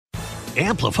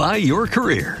Amplify your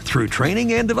career through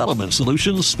training and development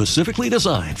solutions specifically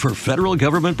designed for federal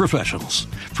government professionals.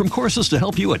 From courses to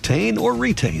help you attain or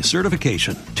retain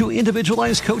certification, to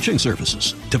individualized coaching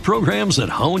services, to programs that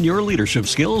hone your leadership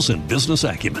skills and business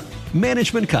acumen,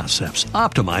 Management Concepts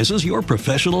optimizes your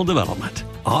professional development.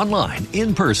 Online,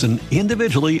 in person,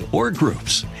 individually, or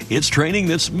groups, it's training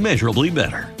that's measurably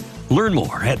better. Learn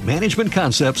more at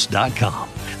managementconcepts.com.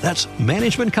 That's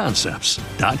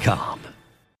managementconcepts.com.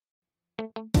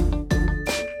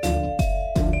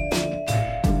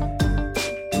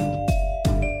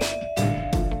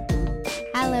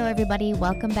 Hello, everybody.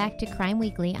 Welcome back to Crime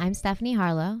Weekly. I'm Stephanie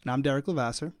Harlow. And I'm Derek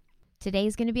Levasseur.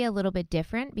 Today's going to be a little bit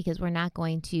different because we're not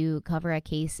going to cover a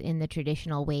case in the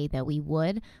traditional way that we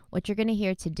would. What you're going to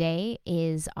hear today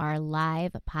is our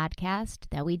live podcast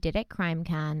that we did at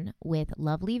CrimeCon with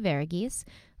Lovely Verghese,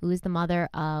 who is the mother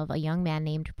of a young man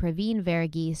named Praveen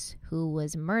Verghese, who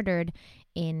was murdered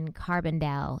in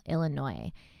Carbondale,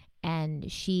 Illinois.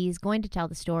 And she's going to tell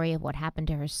the story of what happened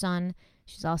to her son.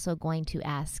 She's also going to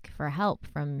ask for help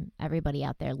from everybody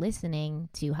out there listening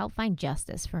to help find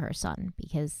justice for her son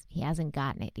because he hasn't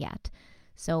gotten it yet.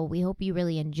 So we hope you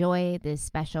really enjoy this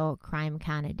special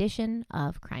CrimeCon edition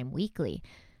of Crime Weekly.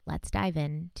 Let's dive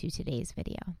into today's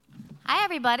video. Hi,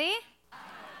 everybody.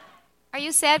 Are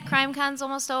you sad CrimeCon's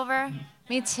almost over?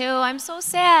 Me too. I'm so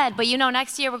sad. But you know,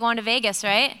 next year we're going to Vegas,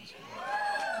 right?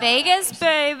 Vegas,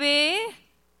 baby.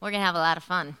 We're going to have a lot of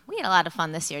fun. We had a lot of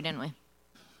fun this year, didn't we?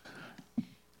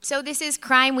 So this is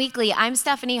Crime Weekly. I'm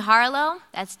Stephanie Harlow.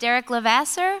 That's Derek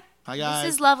Levasseur. Hi, guys.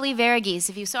 This is Lovely Verghese.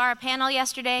 If you saw our panel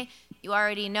yesterday, you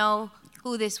already know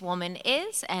who this woman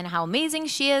is and how amazing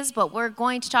she is, but we're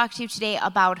going to talk to you today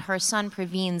about her son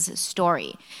Praveen's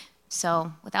story.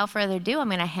 So without further ado, I'm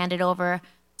going to hand it over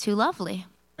to Lovely.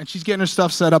 And she's getting her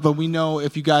stuff set up, and we know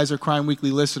if you guys are Crime Weekly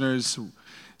listeners,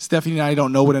 Stephanie and I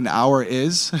don't know what an hour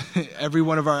is. Every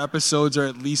one of our episodes are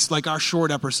at least, like our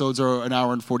short episodes are an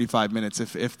hour and 45 minutes,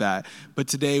 if that. But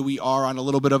today we are on a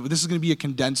little bit of, this is going to be a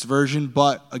condensed version,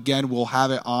 but again, we'll have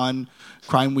it on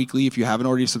Crime Weekly. If you haven't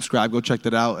already subscribed, go check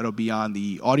that out. It'll be on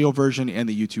the audio version and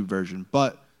the YouTube version.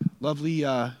 But Lovely,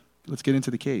 let's get into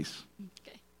the case.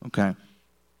 Okay.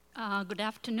 Good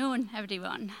afternoon,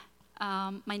 everyone.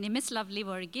 My name is Lovely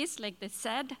Verghese, like they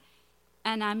said,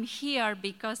 and I'm here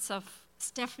because of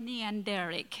Stephanie and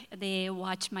Derek. They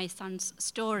watched my son's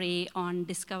story on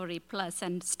Discovery Plus,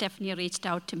 and Stephanie reached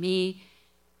out to me,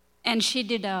 and she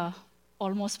did a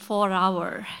almost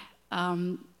 4-hour,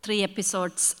 3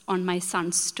 episodes on my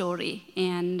son's story,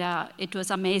 and it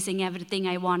was amazing. Everything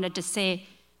I wanted to say,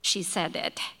 she said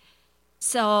it.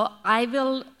 So I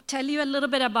will tell you a little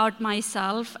bit about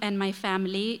myself and my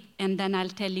family, and then I'll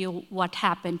tell you what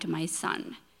happened to my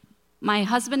son. My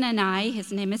husband and I,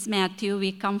 his name is Matthew,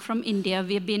 we come from India.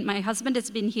 My husband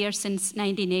has been here since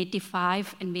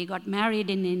 1985, and we got married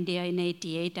in India in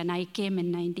 88, and I came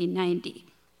in 1990.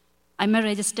 I'm a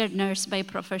registered nurse by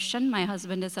profession. My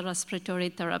husband is a respiratory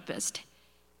therapist.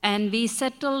 And we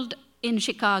settled in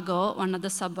Chicago, one of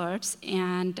the suburbs,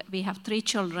 and we have 3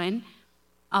 children.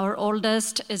 Our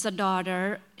oldest is a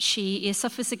daughter. She is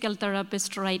a physical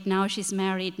therapist right now. She's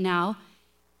married now.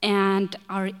 And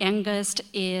our youngest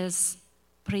is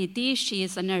Preeti. She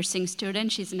is a nursing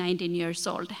student. She's 19 years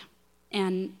old.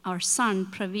 And our son,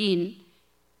 Praveen,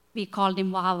 we called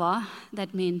him Wawa.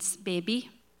 That means baby.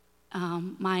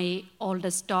 My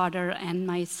oldest daughter and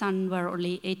my son were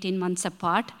only 18 months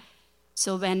apart.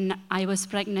 So when I was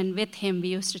pregnant with him, we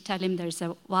used to tell him there's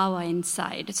a Wawa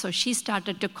inside. So she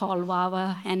started to call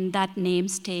Wawa, and that name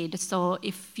stayed. So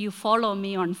if you follow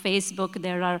me on Facebook,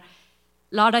 there are a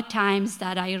lot of times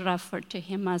that I refer to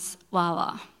him as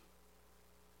Wawa.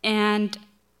 And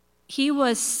he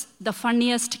was the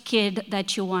funniest kid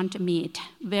that you want to meet,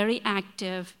 very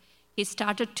active. He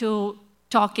started to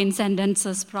talk in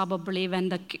sentences probably when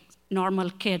the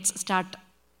normal kids start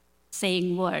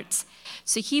saying words.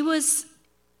 So he was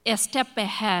a step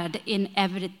ahead in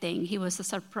everything. He was a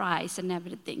surprise in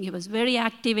everything. He was very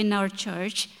active in our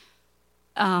church.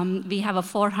 We have a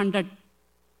 400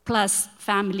 plus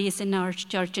families in our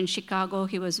church in Chicago.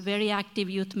 He was a very active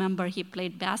youth member. He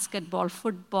played basketball,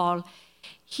 football.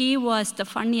 He was the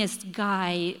funniest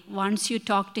guy. Once you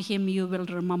talk to him, you will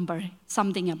remember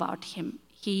something about him.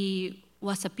 He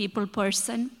was a people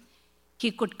person.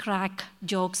 He could crack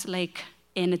jokes like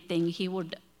anything. He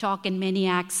would talk in many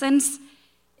accents.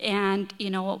 And,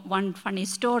 one funny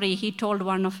story, he told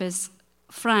one of his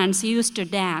friends, he used to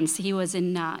dance. He was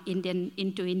into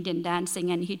Indian dancing,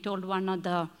 and he told one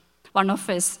of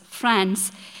his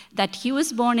friends that he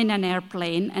was born in an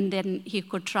airplane, and then he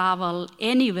could travel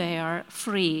anywhere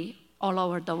free all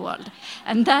over the world.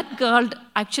 And that girl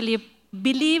actually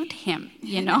believed him,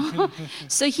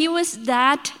 So he was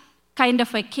that kind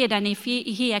of a kid, and if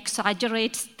he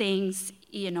exaggerates things,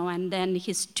 and then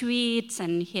his tweets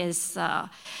and his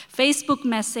Facebook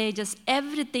messages,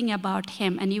 everything about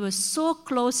him, and he was so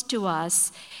close to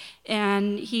us.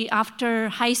 And after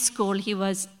high school,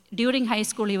 during high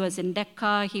school, he was in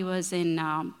DECA, he was in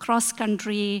cross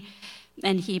country,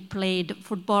 and he played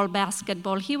football,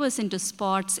 basketball. He was into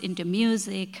sports, into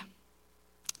music.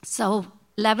 So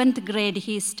 11th grade,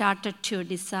 he started to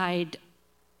decide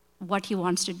what he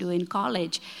wants to do in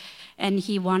college, and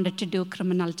he wanted to do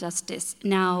criminal justice.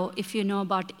 Now, if you know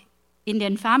about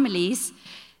Indian families,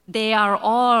 they are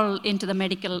all into the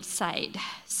medical side.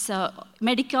 So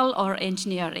medical or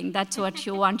engineering, that's what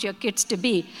you want your kids to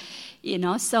be.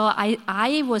 So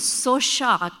I was so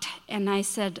shocked, and I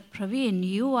said, Praveen,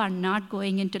 you are not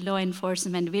going into law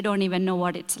enforcement. We don't even know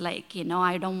what it's like.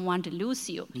 I don't want to lose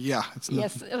you. Yeah.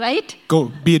 Yes, right?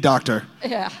 Go be a doctor.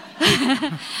 Yeah.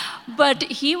 But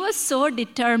he was so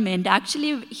determined.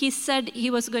 Actually, he said he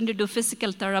was going to do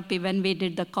physical therapy when we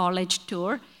did the college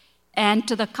tour. And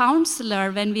to the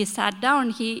counselor, when we sat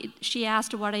down, she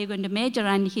asked, what are you going to major?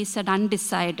 And he said,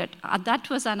 undecided. That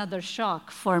was another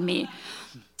shock for me.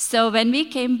 So when we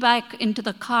came back into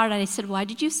the car, I said, why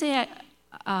did you say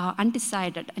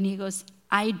undecided? And he goes,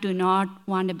 I do not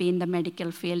want to be in the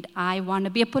medical field. I want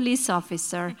to be a police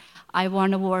officer. I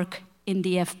want to work in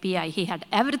the FBI. He had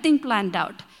everything planned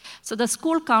out. So the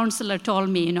school counselor told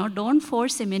me, don't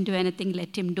force him into anything.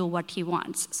 Let him do what he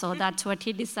wants. So that's what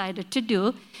he decided to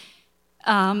do.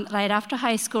 Right after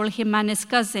high school, him and his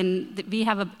cousin, we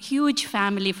have a huge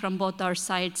family from both our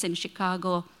sides in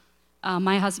Chicago.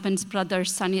 My husband's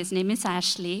brother's son, his name is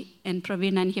Ashley, and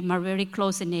Praveen and him are very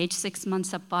close in age, 6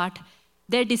 months apart.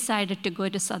 They decided to go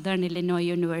to Southern Illinois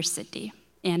University,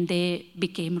 and they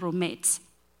became roommates.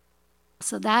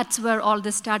 So that's where all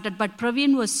this started. But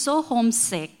Praveen was so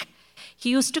homesick.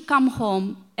 He used to come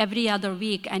home every other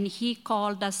week, and he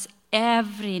called us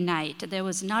every night. There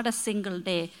was not a single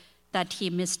day that he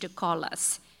missed to call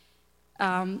us.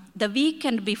 The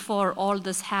weekend before all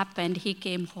this happened, he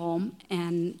came home,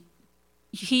 and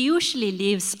he usually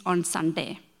leaves on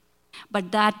Sunday.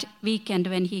 But that weekend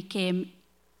when he came,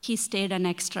 he stayed an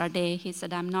extra day. He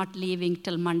said, I'm not leaving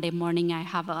till Monday morning. I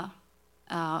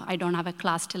don't have a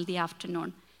class till the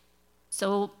afternoon.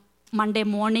 So Monday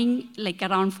morning, like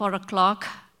around 4 o'clock,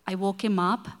 I woke him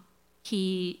up.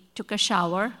 He took a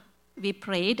shower. We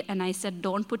prayed, and I said,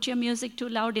 don't put your music too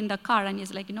loud in the car. And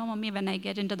he's like, no, Mommy, when I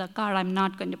get into the car, I'm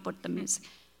not going to put the music.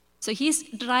 So he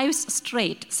drives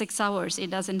straight 6 hours. He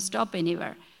doesn't stop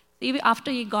anywhere. After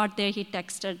he got there, he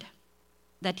texted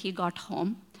that he got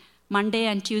home. Monday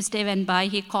and Tuesday went by.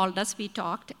 He called us. We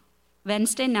talked.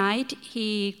 Wednesday night,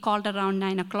 he called around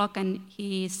 9 o'clock, and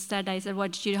he said, I said,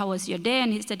 how was your day?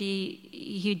 And he said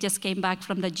he just came back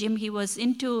from the gym. He was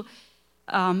into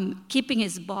keeping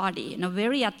his body,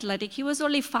 very athletic. He was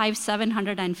only 5'7",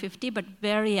 150, but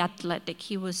very athletic.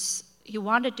 He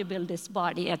wanted to build his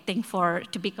body, I think,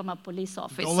 to become a police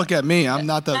officer. Don't look at me. I'm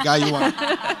not the guy you want.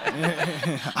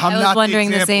 I was wondering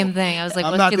the same thing. I was like,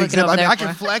 what's he looking over there I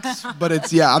can flex, but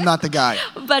I'm not the guy.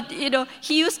 But,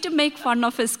 he used to make fun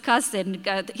of his cousin.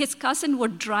 His cousin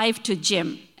would drive to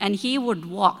gym, and he would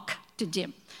walk to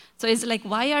gym. So he's like,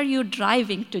 why are you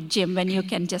driving to gym when you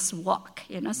can just walk?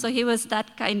 So he was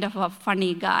that kind of a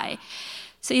funny guy.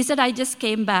 So he said, I just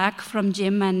came back from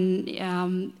gym,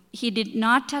 and he did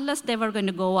not tell us they were going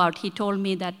to go out. He told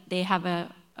me that he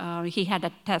had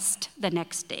a test the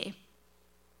next day.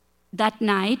 That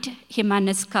night, him and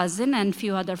his cousin and a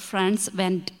few other friends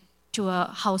went to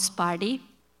a house party,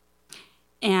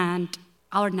 and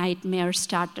our nightmare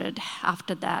started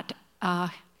after that.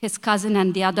 His cousin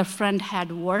and the other friend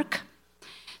had work,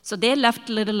 so they left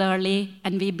a little early,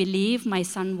 and we believe my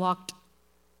son walked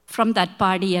from that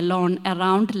party alone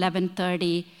around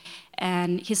 11:30,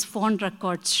 and his phone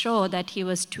records show that he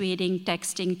was tweeting,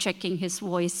 texting, checking his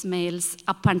voicemails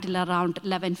up until around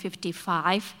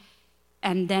 11:55,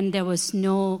 and then there was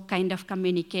no kind of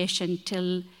communication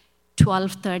till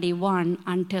 12:31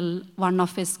 until one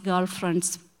of his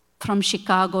girlfriends from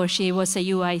Chicago, she was a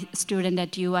UI student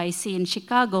at UIC in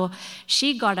Chicago,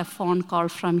 she got a phone call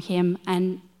from him,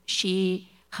 and she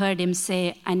heard him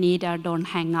say, Anita, don't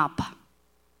hang up.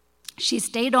 She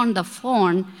stayed on the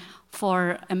phone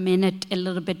for a minute, a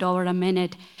little bit over a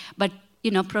minute, but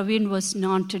Praveen was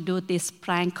known to do these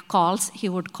prank calls. He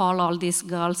would call all these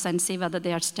girls and see whether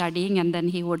they are studying, and then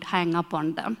he would hang up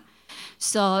on them.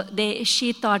 So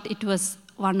she thought it was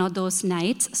one of those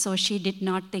nights, so she did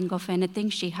not think of anything.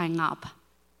 She hung up.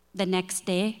 The next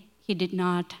day, he did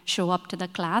not show up to the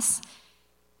class.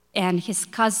 And his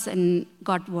cousin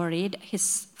got worried.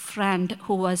 His friend,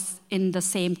 who was in the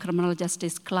same criminal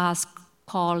justice class,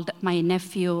 called my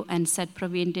nephew and said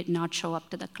Praveen did not show up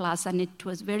to the class, and it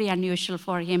was very unusual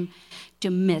for him to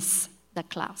miss the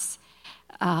class.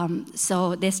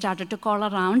 So they started to call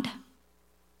around.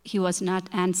 He was not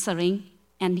answering,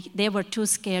 and they were too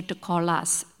scared to call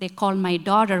us. They called my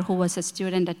daughter, who was a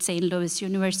student at St. Louis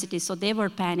University, so they were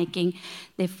panicking.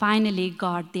 They finally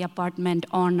got the apartment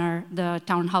owner, the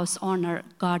townhouse owner,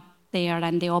 got there,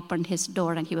 and they opened his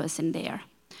door, and he was in there.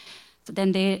 So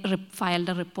then they filed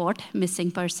a report,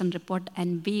 missing person report,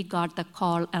 and we got the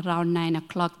call around 9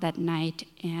 o'clock that night,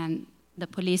 and the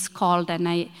police called, and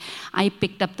I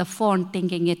picked up the phone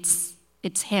thinking it's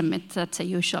him. That's a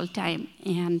usual time.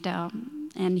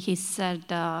 And he said,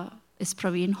 is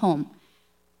Praveen home?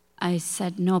 I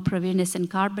said, no, Praveen is in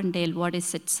Carbondale. What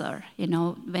is it, sir? You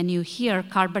know, when you hear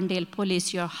Carbondale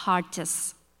police, your heart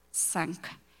just sank.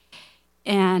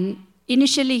 And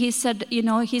initially he said, you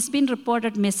know, he's been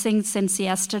reported missing since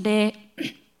yesterday.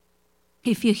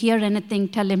 If you hear anything,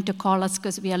 tell him to call us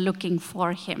because we are looking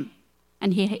for him.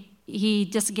 And he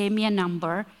just gave me a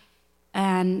number.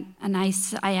 And I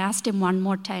asked him one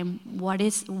more time, what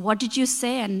did you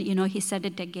say? And, you know, he said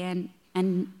it again,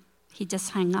 and he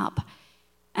just hung up.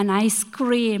 And I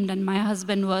screamed, and my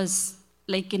husband was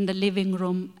like in the living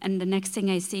room, and the next thing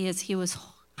I see is he was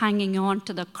hanging on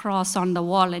to the cross on the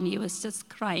wall, and he was just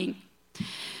crying.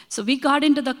 So we got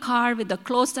into the car with the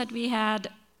clothes that we had,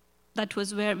 that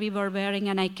was where we were wearing,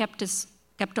 and I kept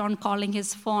on calling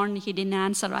his phone. He didn't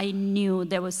answer. I knew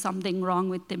there was something wrong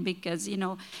with him because, you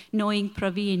know, knowing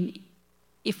Praveen,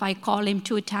 if I call him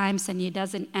 2 times and he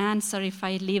doesn't answer, if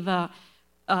I leave a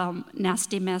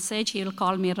nasty message, he'll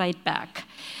call me right back.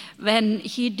 When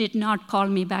he did not call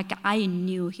me back, I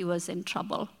knew he was in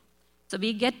trouble. So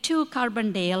we get to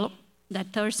Carbondale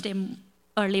that Thursday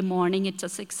early morning. It's a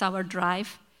 6-hour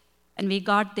drive. And we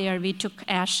got there, we took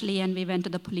Ashley, and we went to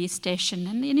the police station.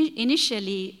 And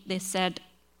initially, they said,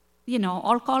 you know,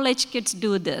 all college kids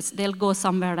do this. They'll go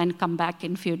somewhere and come back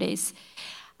in a few days.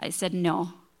 I said,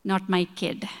 no, not my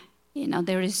kid. You know,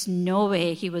 there is no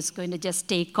way he was going to just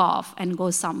take off and go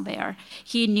somewhere.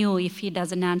 He knew if he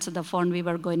doesn't answer the phone, we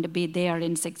were going to be there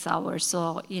in 6 hours.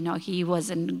 So, you know, he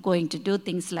wasn't going to do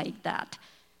things like that.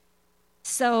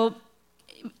 So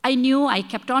I knew, I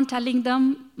kept on telling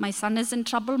them, my son is in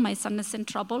trouble, my son is in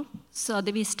trouble. So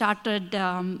we started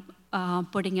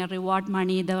putting a reward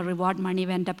money. The reward money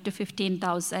went up to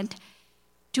 $15,000.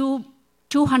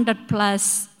 200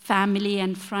 plus family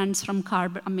and friends from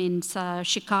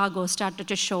Chicago started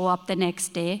to show up the next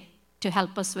day to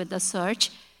help us with the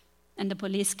search. And the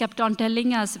police kept on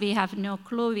telling us, we have no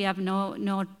clue, we have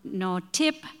no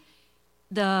tip.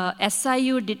 The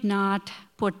SIU did not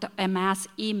put a mass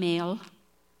email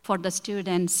for the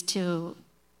students to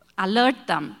alert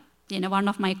them. You know, one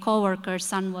of my coworkers'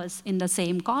 son was in the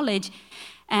same college,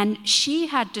 and she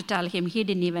had to tell him. He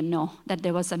didn't even know that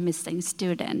there was a missing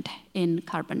student in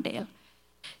Carbondale.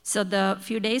 So the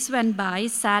few days went by.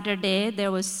 Saturday,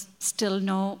 there was still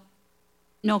no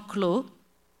clue.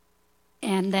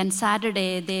 And then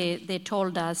Saturday, they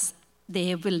told us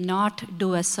they will not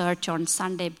do a search on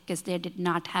Sunday because they did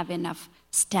not have enough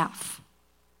staff.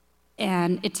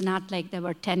 And it's not like there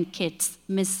were 10 kids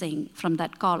missing from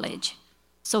that college.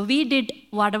 So we did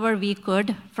whatever we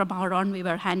could from our own. We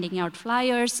were handing out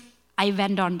flyers. I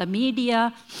went on the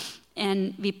media,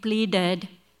 and we pleaded.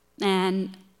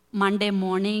 And Monday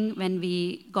morning, when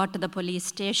we got to the police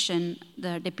station,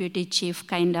 the deputy chief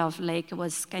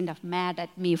was mad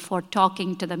at me for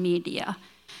talking to the media.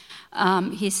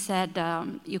 He said,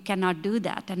 you cannot do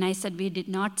that. And I said, we did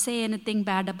not say anything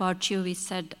bad about you. We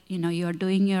said, you know, you're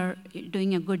doing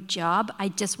a good job. I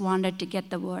just wanted to get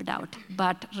the word out.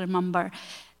 But remember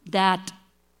that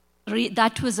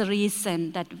that was a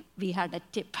reason that we had a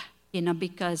tip, you know,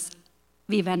 because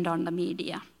we went on the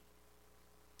media.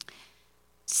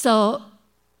 So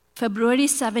February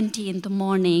 17th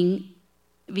morning,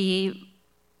 we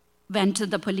went to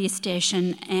the police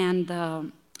station, and the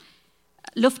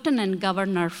Lieutenant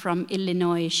Governor from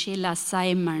Illinois, Sheila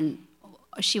Simon,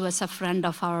 she was a friend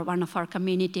of one of our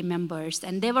community members,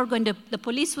 and the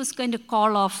police was going to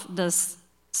call off this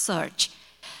search.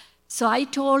 So I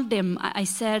told him, I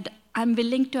said, I'm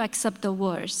willing to accept the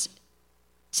worst.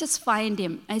 Just find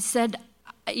him. I said,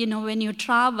 you know, when you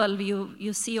travel,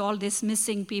 you see all these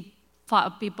missing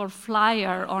people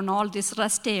flyer on all these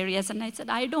rest areas. And I said,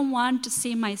 I don't want to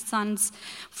see my son's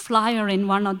flyer in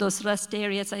one of those rest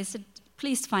areas. I said,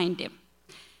 please find him.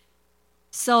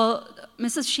 So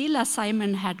Mrs. Sheila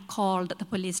Simon had called the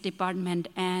police department,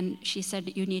 and she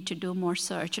said, you need to do more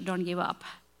search, don't give up.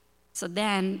 So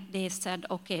then they said,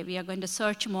 okay, we are going to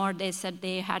search more. They said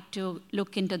they had to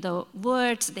look into the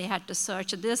words, they had to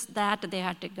search this, that, they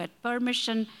had to get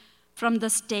permission from the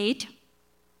state.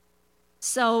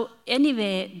 So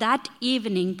anyway, that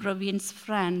evening, Praveen's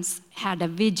friends had a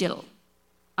vigil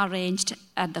arranged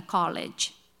at the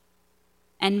college.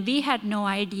 And we had no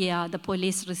idea the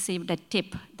police received a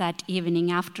tip that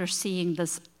evening after seeing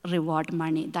this reward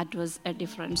money. That was a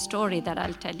different story that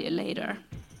I'll tell you later.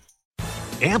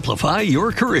 Amplify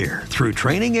your career through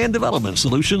training and development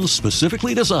solutions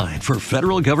specifically designed for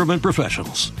federal government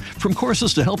professionals. From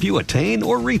courses to help you attain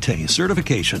or retain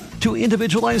certification, to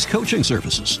individualized coaching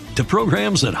services, to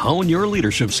programs that hone your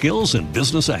leadership skills and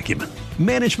business acumen,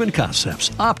 Management Concepts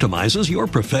optimizes your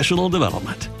professional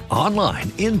development.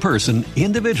 Online, in person,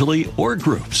 individually, or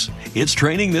groups, it's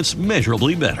training that's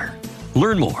measurably better.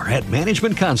 Learn more at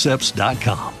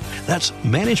managementconcepts.com. That's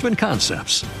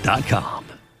managementconcepts.com.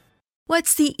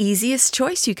 What's the easiest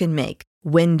choice you can make?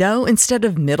 Window instead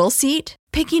of middle seat?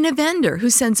 Picking a vendor who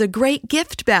sends a great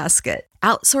gift basket?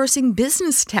 Outsourcing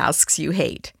business tasks you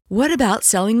hate? What about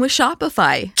selling with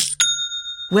Shopify?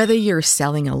 Whether you're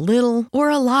selling a little or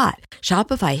a lot,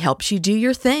 Shopify helps you do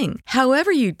your thing,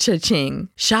 however you cha-ching.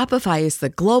 Shopify is the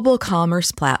global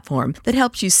commerce platform that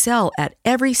helps you sell at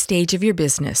every stage of your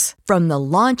business. From the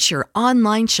launch your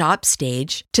online shop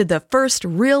stage to the first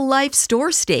real-life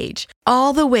store stage,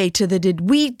 all the way to the did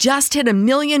we just hit 1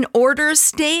 million orders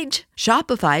stage?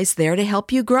 Shopify's there to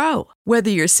help you grow.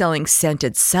 Whether you're selling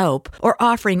scented soap or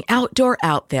offering outdoor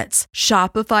outfits,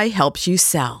 Shopify helps you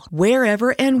sell.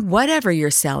 Wherever and whatever you're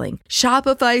selling,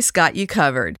 Shopify's got you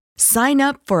covered. Sign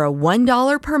up for a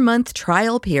 $1 per month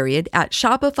trial period at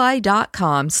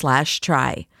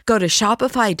shopify.com/try. Go to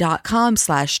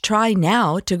shopify.com/try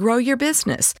now to grow your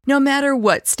business, no matter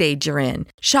what stage you're in.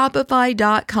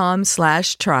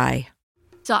 Shopify.com/try.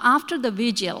 So after the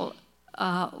vigil,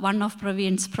 one of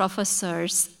Praveen's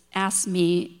professors asked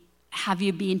me, have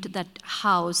you been to that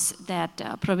house that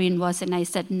Praveen was in? I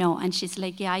said, no. And she's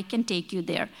like, yeah, I can take you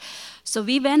there. So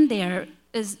we went there.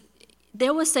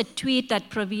 There was a tweet that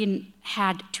Praveen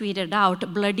had tweeted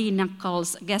out, bloody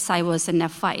knuckles, guess I was in a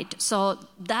fight. So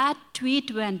that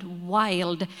tweet went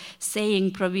wild,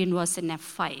 saying Praveen was in a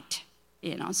fight.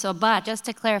 But Just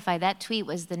to clarify, that tweet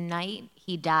was the night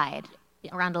he died,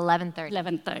 around 11:30.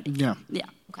 11:30. Yeah.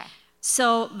 Okay.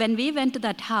 So when we went to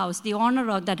that house, the owner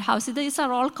of that house, these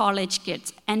are all college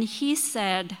kids, and he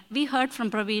said, we heard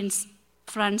from Praveen's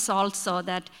friends also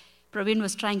that Praveen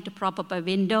was trying to prop up a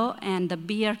window, and the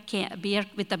beer can,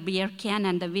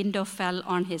 and the window fell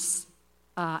on his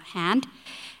hand,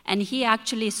 and he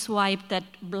actually swiped that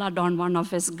blood on one of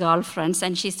his girlfriends,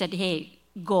 and she said, hey,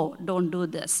 go, don't do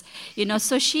this.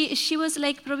 So she was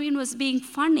like, Praveen was being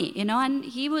funny, and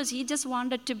he just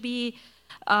wanted to be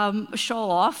show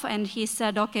off, and he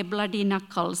said, okay, bloody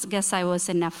knuckles, guess I was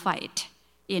in a fight.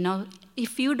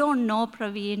 If you don't know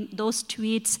Praveen, those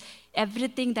tweets,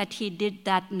 everything that he did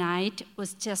that night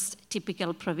was just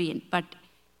typical Praveen. But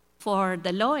for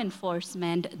the law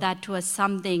enforcement, that was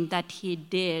something that he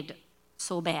did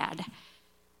so bad.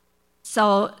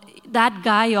 So that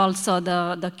guy also,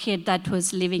 the kid that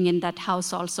was living in that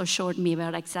house also showed me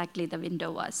where exactly the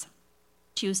window was.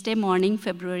 Tuesday morning,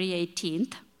 February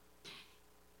 18th,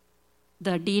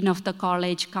 the dean of the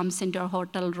college comes into her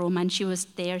hotel room, and she was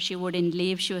there. She wouldn't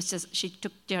leave. She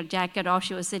took her jacket off.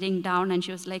 She was sitting down, and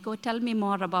she was like, oh, tell me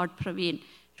more about Praveen.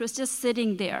 She was just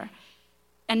sitting there.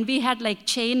 And we had like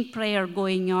chain prayer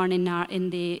going on in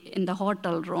the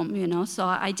hotel room, So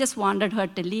I just wanted her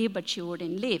to leave, but she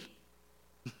wouldn't leave.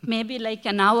 Maybe like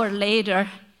an hour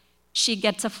later, she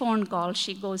gets a phone call.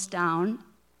 She goes down,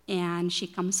 and she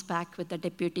comes back with the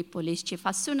deputy police chief.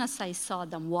 As soon as I saw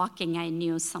them walking, I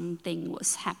knew something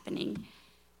was happening.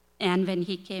 And when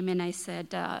he came in, I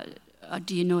said,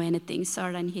 do you know anything,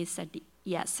 sir? And he said,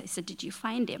 yes. I said, did you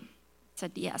find him? He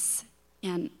said, yes.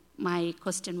 And my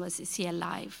question was, is he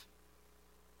alive?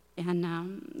 And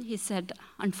he said,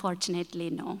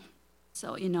 unfortunately, no.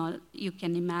 So, you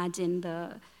can imagine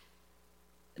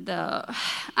the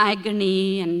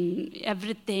agony and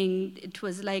everything. It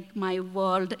was like my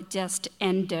world just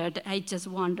ended. I just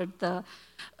wanted the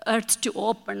earth to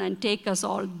open and take us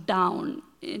all down,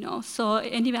 So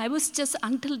anyway, I was just,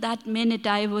 until that minute,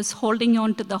 I was holding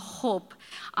on to the hope.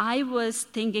 I was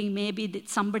thinking maybe that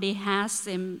somebody has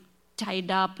him tied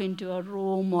up into a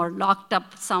room or locked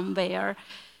up somewhere,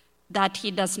 that he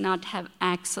does not have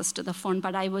access to the phone.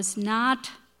 But I was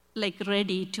not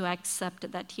ready to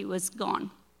accept that he was gone.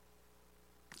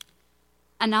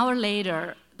 An hour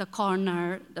later, the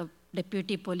coroner, the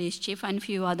deputy police chief, and a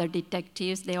few other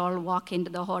detectives, they all walk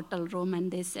into the hotel room,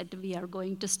 and they said, we are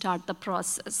going to start the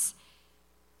process.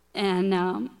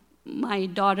 And my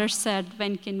daughter said,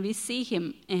 when can we see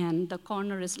him? And the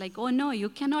coroner is like, oh, no, you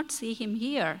cannot see him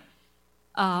here.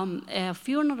 A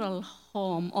funeral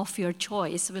home of your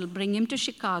choice will bring him to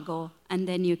Chicago, and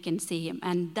then you can see him.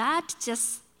 And that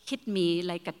just hit me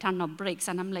like a ton of bricks.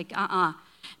 And I'm like,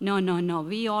 no,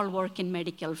 we all work in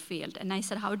medical field. And I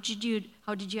said, how did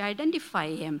you identify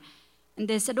him? And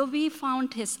they said, oh, we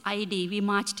found his ID, we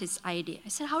matched his ID. I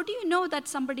said, how do you know that's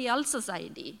somebody else's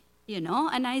ID?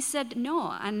 And I said,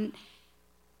 no. And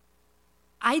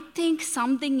I think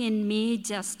something in me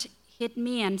just hit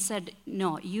me and said,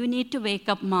 no, you need to wake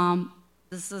up, Mom.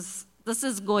 This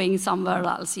is going somewhere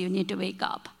else. You need to wake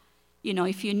up.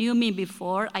 If you knew me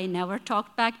before, I never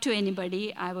talked back to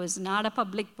anybody. I was not a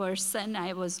public person.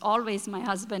 I was always my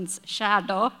husband's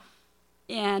shadow.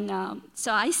 And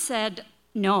so I said,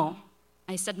 no.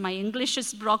 I said, my English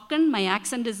is broken, my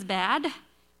accent is bad,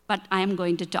 but I am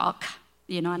going to talk.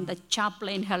 And the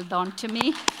chaplain held on to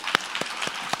me.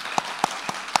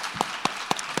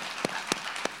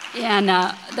 And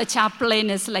the chaplain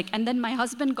is like, and then my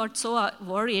husband got so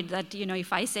worried that,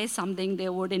 if I say something, they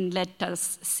wouldn't let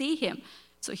us see him.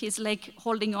 So he's like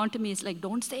holding on to me. He's like,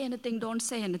 don't say anything.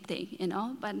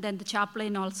 But then the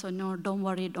chaplain also, no, don't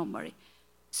worry.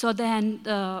 So then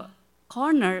the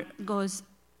coroner goes,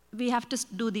 we have to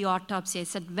do the autopsy. I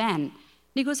said, when?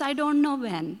 He goes, I don't know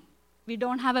when. We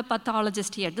don't have a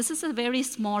pathologist here. This is a very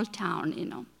small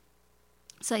town,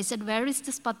 So I said, where is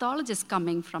this pathologist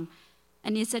coming from?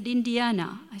 And he said,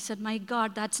 Indiana. I said, my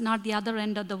God, that's not the other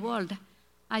end of the world.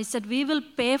 I said, we will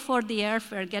pay for the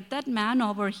airfare. Get that man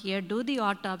over here, do the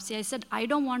autopsy. I said, I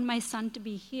don't want my son to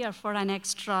be here for an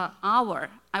extra hour.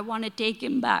 I want to take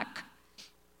him back.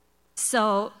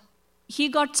 So he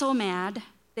got so mad.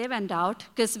 They went out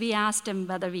because we asked him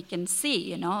whether we can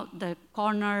see, The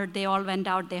coroner, they all went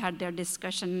out. They had their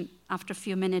discussion. After a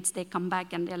few minutes, they come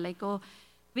back and they're like, oh,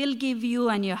 we'll give you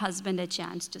and your husband a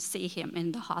chance to see him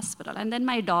in the hospital. And then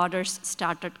my daughters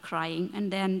started crying.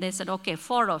 And then they said, okay,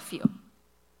 4 of you.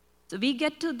 So we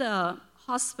get to the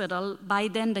hospital. By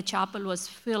then, the chapel was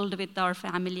filled with our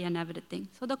family and everything.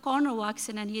 So the coroner walks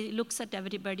in and he looks at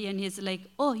everybody and he's like,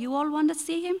 oh, you all want to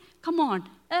see him? Come on.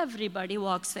 Everybody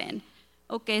walks in.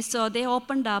 Okay, so they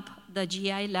opened up the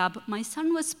GI lab. My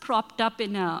son was propped up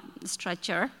in a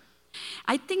stretcher.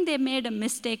 I think they made a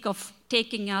mistake of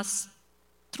taking us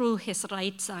through his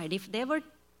right side. If they were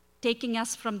taking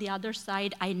us from the other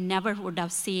side, I never would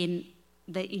have seen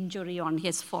the injury on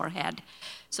his forehead.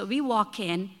 So we walk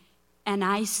in, and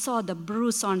I saw the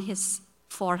bruise on his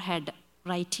forehead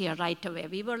right here, right away.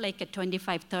 We were like at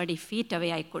 25, 30 feet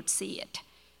away. I could see it.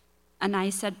 And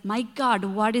I said, my God,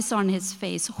 what is on his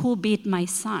face? Who beat my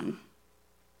son?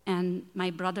 And my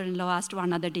brother-in-law asked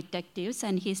one of the detectives,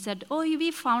 and he said, oh,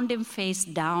 we found him face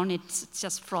down. It's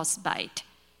just frostbite.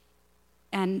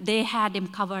 And they had him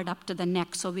covered up to the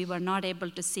neck, so we were not able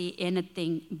to see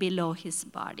anything below his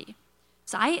body.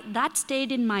 So that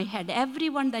stayed in my head.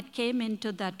 Everyone that came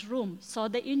into that room saw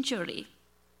the injury.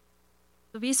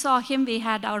 So we saw him. We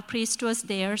had our priest was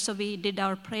there, so we did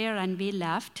our prayer and we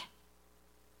left.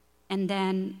 And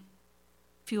then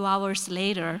a few hours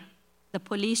later, the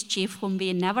police chief, whom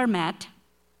we never met,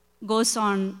 goes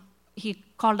on, he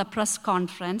called a press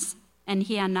conference, and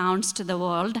he announced to the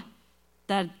world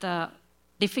that the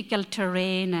difficult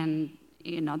terrain and,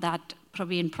 that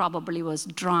Praveen probably was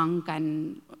drunk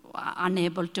and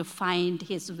unable to find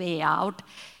his way out,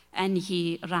 and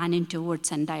he ran into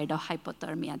woods and died of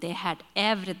hypothermia. They had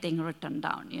everything written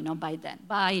down, by then.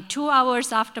 By 2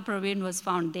 hours after Praveen was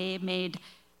found, they made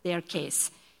their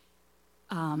case.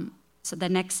 So the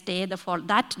next day,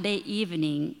 that day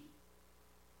evening,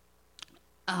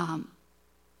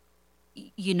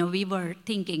 we were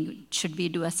thinking, should we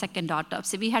do a second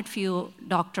autopsy? We had few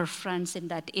doctor friends in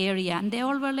that area, and they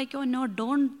all were like, oh, no,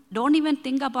 don't even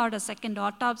think about a second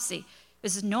autopsy,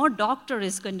 because no doctor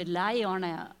is going to lie on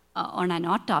an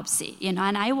autopsy, And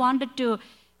I wanted to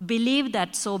believe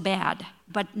that so bad.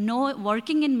 But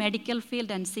working in medical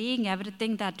field and seeing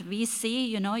everything that we see,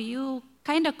 you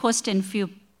kind of question few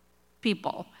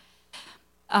people.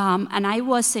 And I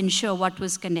wasn't sure what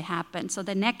was going to happen. So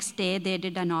the next day, they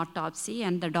did an autopsy,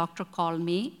 and the doctor called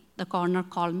me, the coroner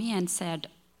called me and said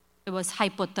it was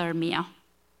hypothermia.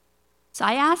 So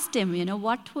I asked him,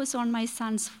 what was on my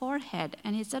son's forehead?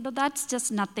 And he said, oh, that's just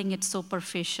nothing. It's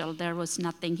superficial. There was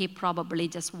nothing. He probably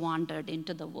just wandered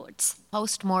into the woods.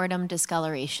 Postmortem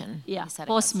discoloration. Yeah,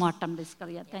 postmortem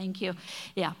discoloration. Thank you.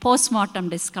 Yeah, postmortem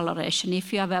discoloration.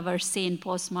 If you have ever seen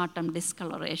postmortem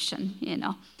discoloration,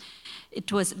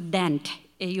 it was dent.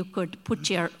 You could put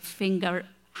your finger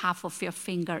half of your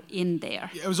finger in there.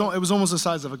 It was almost the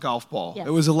size of a golf ball. Yes.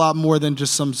 It was a lot more than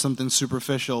just something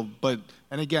superficial.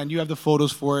 And again, you have the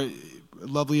photos for it.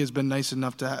 Lovely has been nice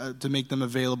enough to make them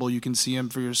available. You can see them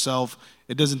for yourself.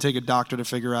 It doesn't take a doctor to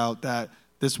figure out that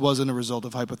this wasn't a result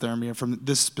of hypothermia from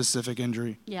this specific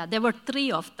injury. Yeah, there were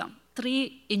 3 of them,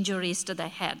 3 injuries to the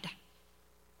head.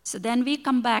 So then we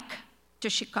come back to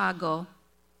Chicago.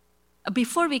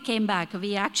 Before we came back,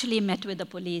 we actually met with the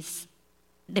police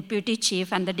deputy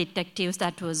chief and the detectives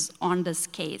that was on this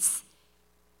case.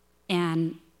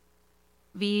 And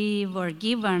we were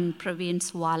given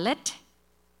Praveen's wallet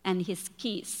and his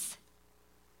keys.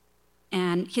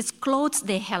 And his clothes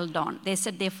they held on. They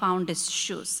said they found his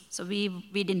shoes. So we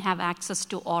didn't have access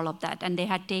to all of that. And they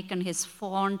had taken his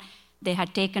phone, they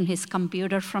had taken his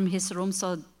computer from his room,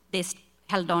 so they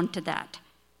held on to that.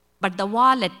 But the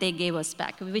wallet they gave us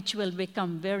back, which will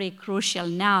become very crucial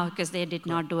now because they did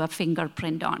not do a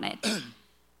fingerprint on it.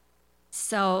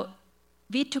 So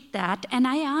we took that, and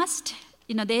I asked,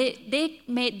 they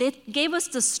gave us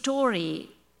the story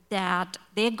that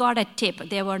they got a tip.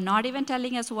 They were not even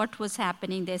telling us what was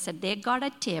happening. They said they got a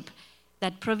tip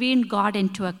that Praveen got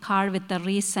into a car with a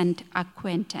recent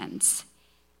acquaintance.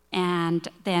 And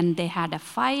then they had a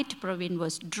fight. Praveen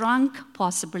was drunk,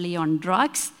 possibly on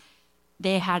drugs.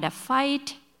 They had a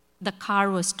fight. The car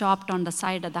was stopped on the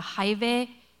side of the highway.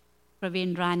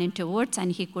 Praveen ran into woods,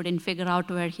 and he couldn't figure out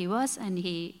where he was, and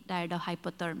he died of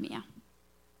hypothermia.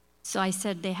 So I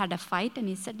said, they had a fight? And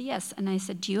he said, yes. And I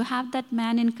said, do you have that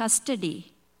man in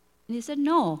custody? And he said,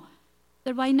 no. I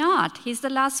said, why not? He's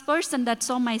the last person that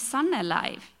saw my son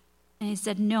alive. And he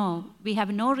said, no, we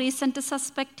have no reason to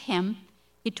suspect him.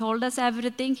 He told us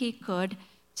everything he could,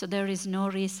 so there is no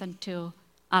reason to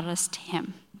arrest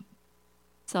him.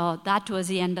 So that was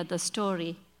the end of the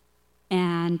story.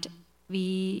 And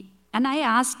I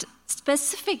asked,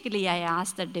 specifically I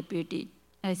asked the deputy,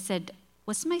 I said,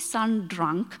 was my son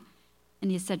drunk? And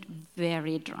he said,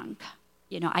 very drunk.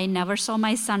 I never saw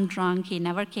my son drunk. He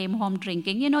never came home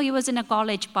drinking. He was in a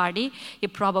college party. He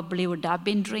probably would have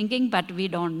been drinking, but we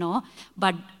don't know.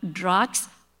 But drugs,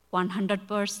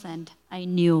 100%, I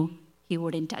knew he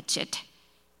wouldn't touch it.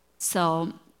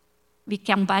 So we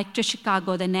came back to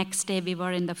Chicago. The next day, we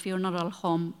were in the funeral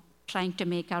home trying to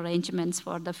make arrangements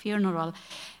for the funeral.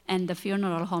 And the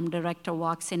funeral home director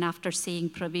walks in after seeing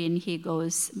Praveen. He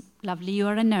goes, lovely, you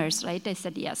are a nurse, right? I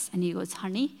said, yes. And he goes,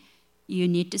 honey, you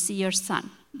need to see your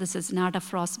son. This is not a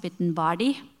frostbitten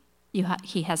body.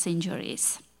 He has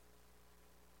injuries.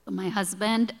 So my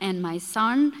husband and my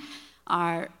son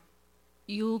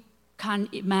you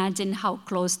can't imagine how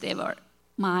close they were.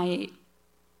 My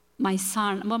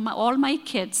son, all my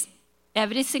kids,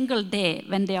 every single day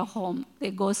when they are home,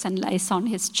 they goes and lies on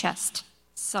his chest.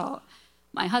 So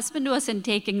my husband wasn't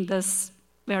taking this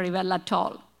very well at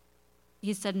all.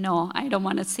 He said, no, I don't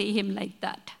want to see him like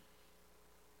that.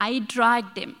 I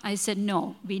dragged him. I said,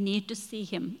 no, we need to see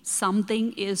him.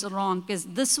 Something is wrong, because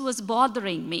this was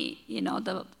bothering me,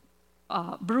 the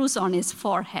bruise on his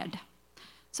forehead.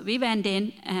 So we went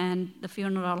in, and the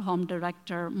funeral home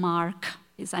director, Mark,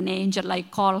 is an angel, I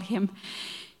call him.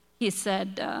 He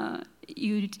said,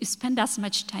 you spend as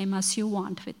much time as you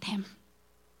want with him.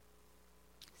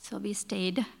 So we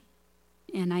stayed,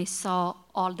 and I saw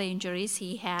all the injuries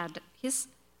he had. His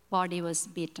body was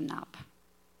beaten up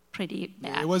pretty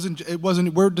bad. It wasn't.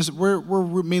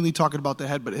 We're mainly talking about the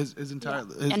head, but his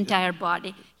entire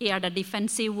body. He had a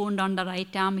defensive wound on the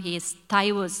right arm. His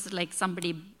thigh was like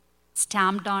somebody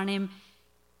stamped on him.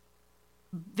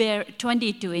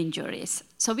 22 injuries.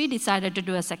 So we decided to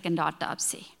do a second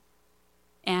autopsy.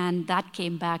 And that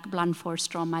came back blunt force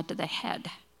trauma to the head.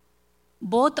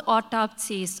 Both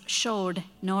autopsies showed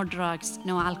no drugs,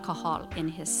 no alcohol in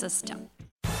his system.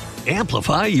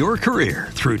 Amplify your career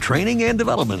through training and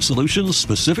development solutions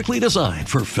specifically designed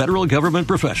for federal government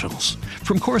professionals.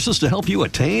 From courses to help you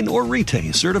attain or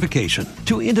retain certification,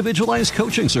 to individualized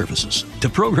coaching services, to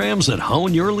programs that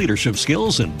hone your leadership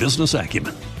skills and business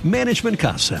acumen, Management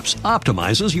Concepts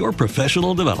optimizes your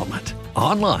professional development.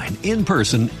 Online, in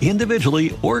person,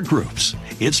 individually, or groups,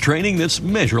 it's training that's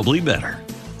measurably better.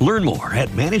 Learn more at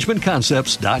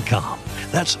managementconcepts.com.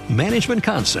 That's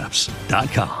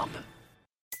managementconcepts.com.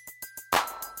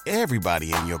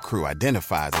 Everybody in your crew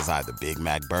identifies as either Big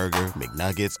Mac Burger,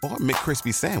 McNuggets, or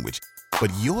McCrispy Sandwich.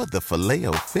 But you're the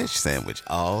Filet-O-Fish Sandwich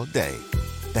all day.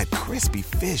 That crispy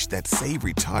fish, that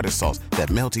savory tartar sauce, that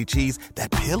melty cheese,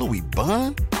 that pillowy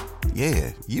bun.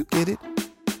 Yeah, you get it.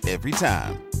 Every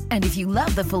time. And if you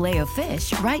love the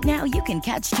Filet-O-Fish, right now you can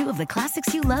catch 2 of the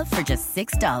classics you love for just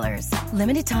 $6.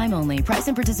 Limited time only. Price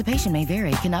and participation may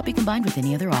vary. Cannot be combined with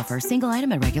any other offer. Single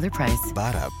item at regular price.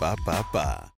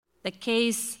 Ba-da-ba-ba-ba. The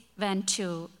case went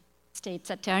to state's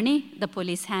attorney. The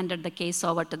police handed the case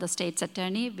over to the state's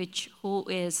attorney, who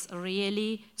is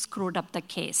really screwed up the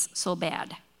case so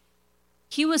bad.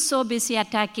 He was so busy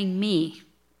attacking me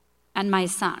and my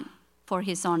son for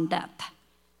his own death.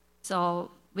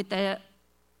 So with the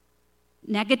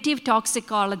negative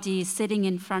toxicology sitting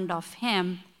in front of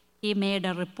him, he made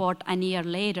a report a year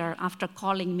later after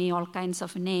calling me all kinds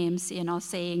of names,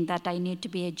 saying that I need to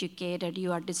be educated,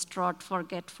 you are distraught,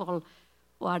 forgetful,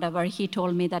 whatever. He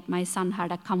told me that my son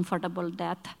had a comfortable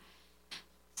death.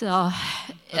 So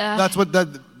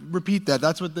repeat that.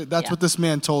 That's what this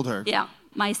man told her. Yeah,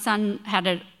 my son had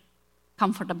a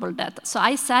comfortable death. So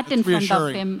I sat in front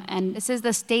of him, and this is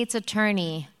the state's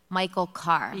attorney, Michael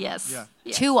Carr. Yes. Yeah.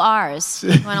 Yes. 2 R's. You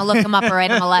want to look him up or write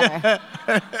him a letter.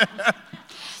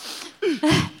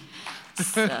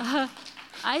 So,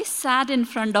 I sat in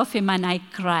front of him and I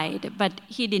cried, but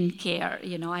he didn't care.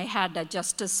 I had a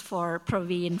Justice for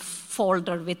Praveen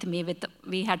folder with me.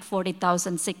 We had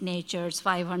 40,000 signatures,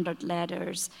 500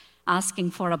 letters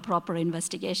asking for a proper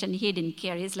investigation. He didn't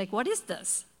care. He's like, what is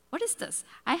this? What is this?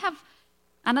 I have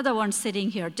another one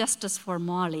sitting here, Justice for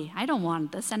Molly. I don't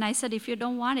want this. And I said, if you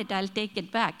don't want it, I'll take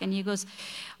it back. And he goes,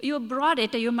 you brought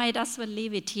it, you might as well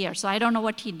leave it here. So I don't know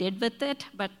what he did with it,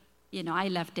 but I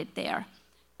left it there.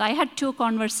 So I had 2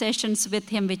 conversations with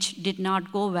him which did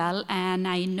not go well, and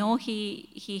I know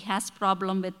he has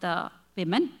problem with the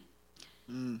women,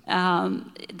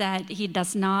 that he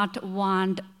does not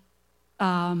want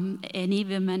any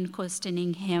women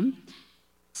questioning him.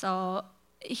 So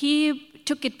he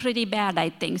took it pretty bad, I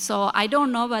think. So I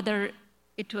don't know whether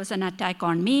it was an attack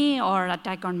on me or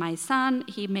attack on my son.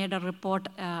 He made a report,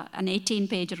 an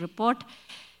 10-page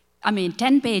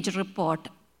report.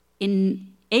 In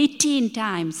 18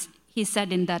 times, he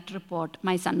said in that report,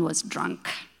 my son was drunk.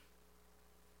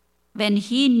 When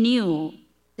he knew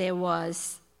there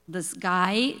was this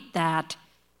guy that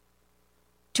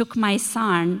took my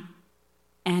son,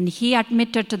 and he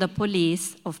admitted to the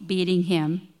police of beating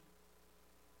him,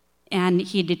 and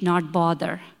he did not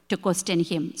bother to question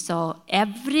him. So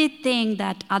everything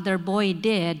that other boy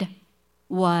did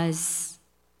was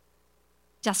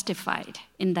justified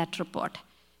in that report.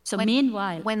 So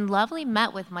meanwhile... When Lovely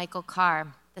met with Michael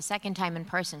Carr the second time in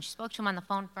person, she spoke to him on the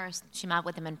phone first, she met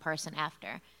with him in person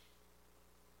after.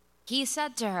 He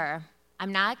said to her,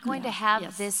 I'm not going to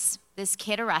have this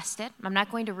kid arrested. I'm not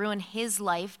going to ruin his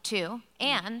life too.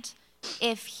 And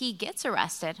if he gets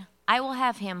arrested, I will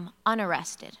have him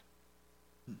unarrested.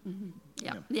 Mm-hmm.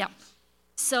 Yeah.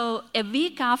 So a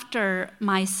week after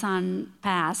my son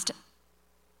passed,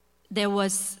 there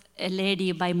was a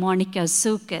lady by Monica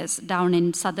Soukis down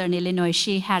in southern Illinois.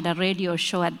 She had a radio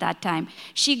show at that time.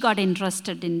 She got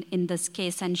interested in this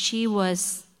case, and she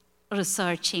was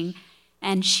researching,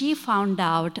 and she found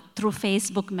out through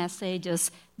Facebook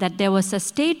messages that there was a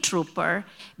state trooper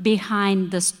behind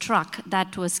this truck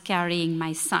that was carrying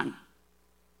my son.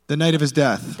 The night of his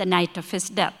death. The night of his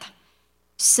death.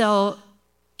 So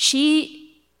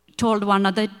she told one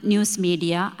of the news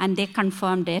media, and they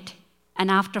confirmed it. And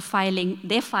after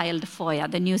they filed FOIA.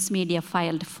 The news media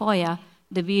filed FOIA.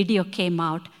 The video came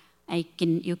out.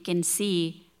 You can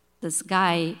see this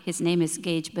guy, his name is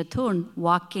Gage Bethune,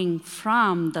 walking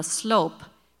from the slope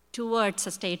towards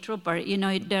a state trooper.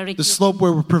 Derek. The slope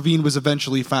where Praveen was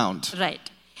eventually found.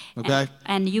 Right. Okay.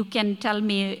 And you can tell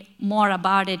me more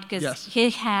about it, because he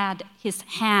had his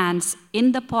hands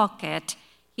in the pocket.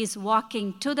 He's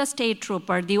walking to the state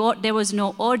trooper. There was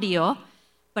no audio,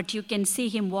 but you can see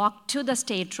him walk to the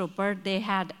state trooper. They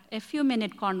had a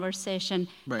few-minute conversation,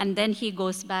 and then he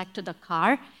goes back to the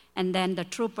car, and then the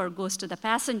trooper goes to the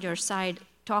passenger side,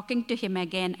 talking to him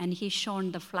again, and he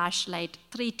shone the flashlight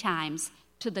 3 times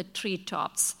to the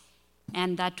treetops,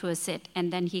 and that was it.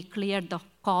 And then he cleared the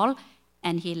call,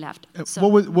 and he left. So,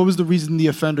 what was the reason the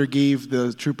offender gave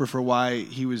the trooper for why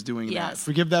he was doing that?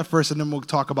 Forgive that first, and then we'll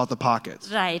talk about the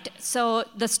pockets. Right. So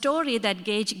the story that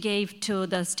Gage gave to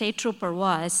the state trooper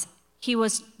was he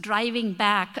was driving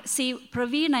back. See,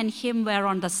 Praveen and him were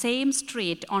on the same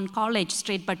street, on College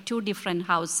Street, but 2 different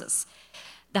houses.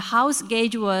 The house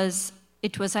Gage was,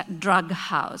 it was a drug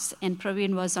house, and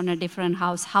Praveen was on a different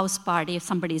house party,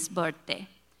 somebody's birthday.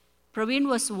 Praveen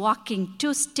was walking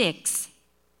 2 sticks,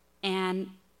 and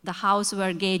the house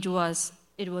where Gage was,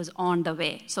 it was on the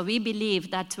way. So we believe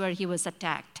that's where he was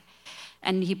attacked.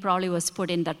 And he probably was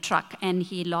put in the truck, and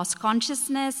he lost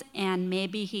consciousness, and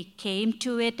maybe he came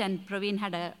to it, and Praveen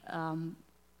had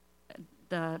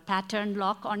the pattern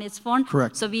lock on his phone.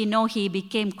 Correct. So we know he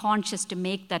became conscious to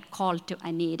make that call to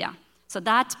Anita. So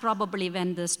that's probably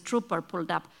when this trooper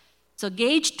pulled up. So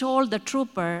Gage told the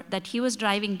trooper that he was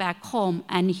driving back home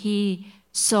and he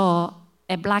saw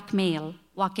a black male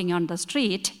walking on the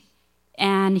street,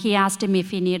 and he asked him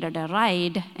if he needed a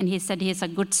ride, and he said he's a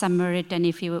good Samaritan.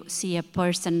 If you see a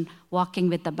person walking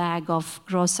with a bag of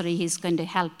grocery, he's going to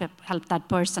help that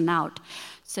person out.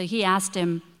 So he asked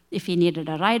him if he needed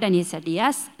a ride, and he said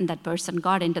yes, and that person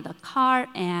got into the car,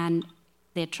 and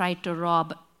they tried to rob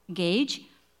Gage,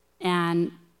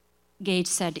 and Gage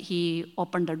said he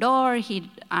opened the door, he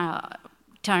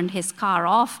turned his car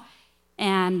off,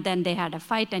 and then they had a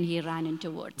fight, and he ran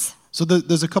into woods. So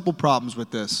there's a couple problems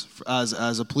with this.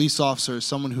 As a police officer, as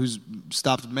someone who's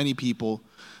stopped many people,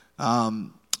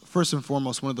 first and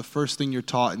foremost, one of the first things you're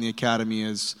taught in the academy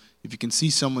is if you can see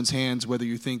someone's hands, whether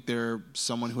you think they're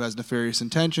someone who has nefarious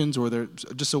intentions or they're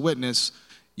just a witness,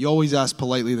 you always ask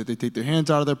politely that they take their hands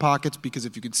out of their pockets, because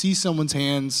if you can see someone's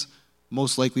hands,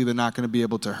 most likely they're not going to be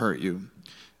able to hurt you.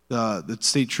 The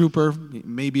state trooper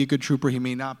may be a good trooper, he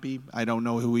may not be. I don't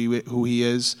know who he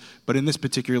is, but in this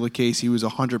particular case, he was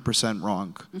 100%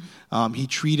 wrong. He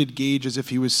treated Gage as if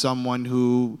he was someone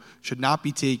who should not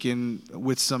be taken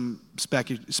with some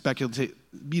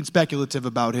being speculative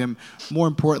about him. More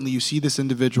importantly, you see this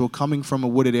individual coming from a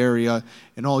wooded area,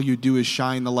 and all you do is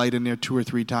shine the light in there 2 or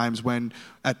 3 times when,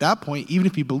 at that point, even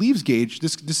if he believes Gage,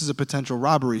 this is a potential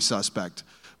robbery suspect.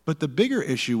 But the bigger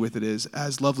issue with it is,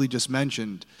 as Lovely just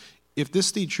mentioned, if this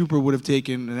state trooper would have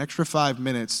taken an extra 5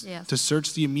 minutes to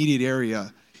search the immediate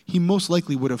area, he most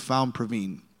likely would have found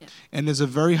Praveen. Yeah. And there's a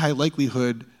very high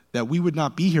likelihood that we would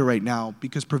not be here right now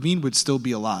because Praveen would still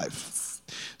be alive.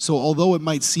 So although it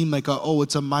might seem like,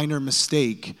 it's a minor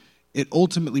mistake, it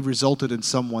ultimately resulted in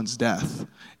someone's death.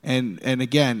 And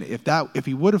again, if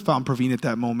he would have found Praveen at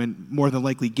that moment, more than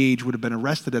likely Gage would have been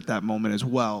arrested at that moment as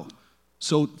well.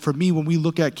 So for me, when we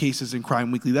look at cases in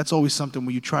Crime Weekly, that's always something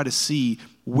where you try to see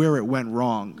where it went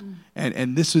wrong.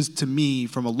 And this is, to me,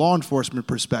 from a law enforcement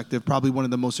perspective, probably one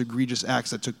of the most egregious acts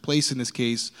that took place in this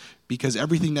case, because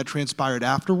everything that transpired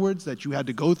afterwards that you had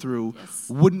to go through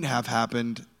wouldn't have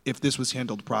happened if this was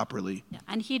handled properly. Yeah.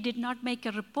 And he did not make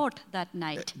a report that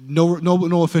night.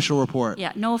 No official report.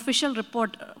 Yeah, no official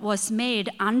report was made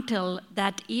until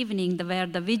that evening where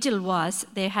the vigil was.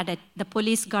 The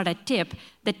police got a tip.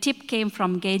 The tip came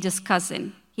from Gage's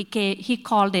cousin. He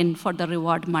called in for the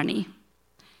reward money.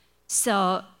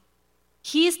 So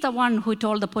he's the one who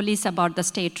told the police about the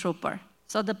state trooper.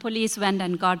 So the police went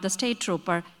and got the state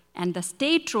trooper, and the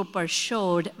state trooper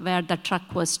showed where the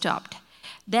truck was stopped.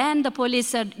 Then the police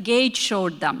said Gage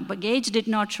showed them, but Gage did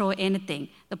not show anything.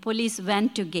 The police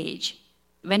went to Gage,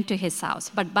 went to his house.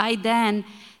 But by then,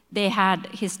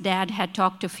 his dad had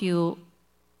talked to a few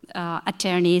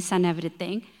attorneys and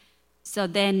everything. So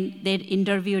then they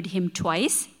interviewed him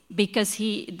twice because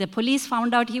the police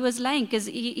found out he was lying, because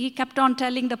he kept on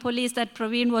telling the police that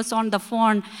Praveen was on the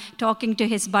phone talking to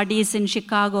his buddies in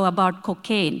Chicago about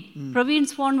cocaine.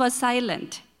 Praveen's phone was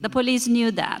silent. The police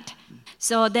knew that.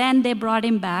 So then they brought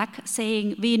him back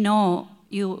saying, we know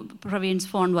Praveen's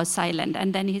phone was silent.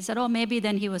 And then he said, maybe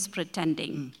then he was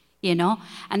pretending,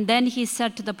 And then he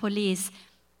said to the police,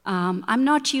 I'm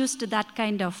not used to that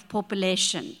kind of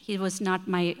population. He was not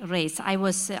my race. I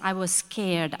was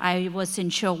scared. I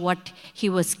wasn't sure what he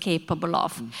was capable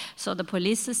of. So the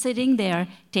police is sitting there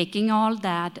taking all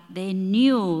that. They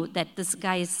knew that this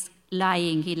guy is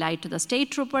lying. He lied to the state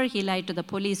trooper. He lied to the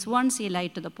police once. He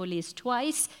lied to the police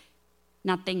twice.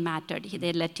 Nothing mattered.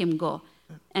 They let him go.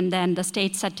 And then the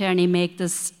state's attorney made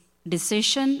this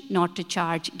decision not to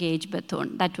charge Gage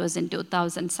Bethune. That was in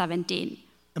 2017.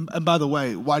 And by the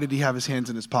way, why did he have his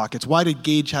hands in his pockets? Why did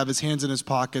Gage have his hands in his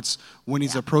pockets when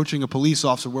he's approaching a police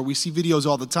officer, where we see videos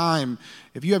all the time?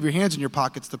 If you have your hands in your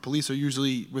pockets, the police are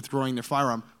usually withdrawing their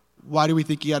firearm. Why do we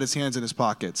think he had his hands in his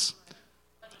pockets?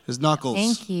 His knuckles.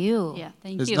 Thank you. Yeah,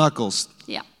 thank you. His knuckles.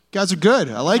 Yeah. You guys are good.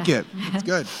 I like it. It's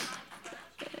good.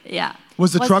 Yeah.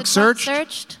 Was the truck searched?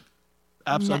 Searched?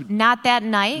 Absolutely. Not that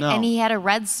night. No. And he had a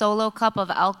red Solo cup of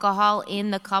alcohol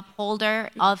in the cup holder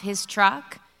of his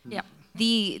truck. Yeah.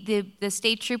 The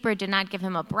state trooper did not give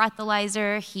him a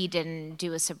breathalyzer. He didn't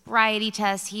do a sobriety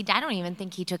test. I don't even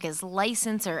think he took his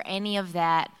license or any of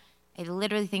that. I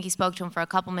literally think he spoke to him for a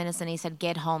couple minutes and he said,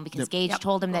 get home, because Gage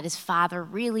told him that his father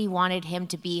really wanted him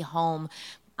to be home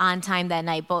on time that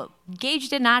night. But Gage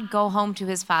did not go home to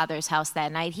his father's house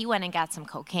that night. He went and got some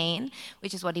cocaine,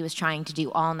 which is what he was trying to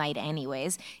do all night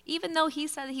anyways, even though he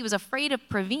said that he was afraid of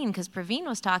Praveen, because Praveen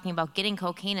was talking about getting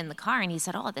cocaine in the car, and he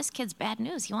said, this kid's bad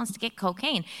news. He wants to get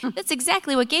cocaine. That's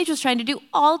exactly what Gage was trying to do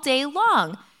all day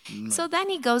long. So then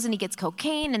he goes and he gets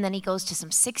cocaine, and then he goes to some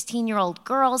 16-year-old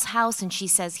girl's house, and she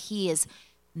says he is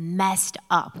messed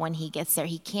up when he gets there.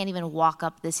 He can't even walk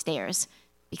up the stairs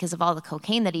because of all the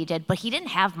cocaine that he did. But he didn't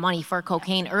have money for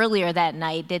cocaine earlier that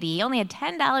night, did he? He only had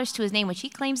 $10 to his name, which he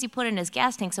claims he put in his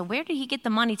gas tank. So where did he get the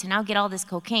money to now get all this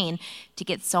cocaine to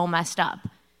get so messed up?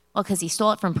 Well, because he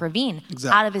stole it from Praveen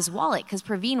out of his wallet, because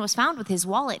Praveen was found with his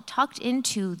wallet tucked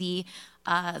into the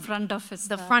front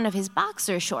of his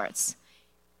boxer shorts.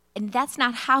 And that's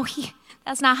not how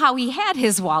he had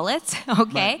his wallet,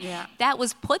 okay? Right. Yeah. That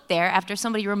was put there after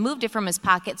somebody removed it from his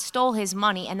pocket, stole his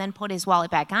money, and then put his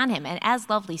wallet back on him. And as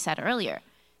Lovely said earlier,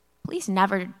 police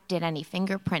never did any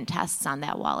fingerprint tests on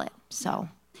that wallet. So,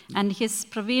 and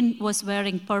Praveen was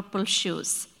wearing purple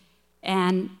shoes,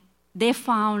 and they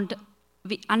found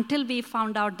until we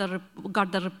found out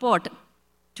got the report.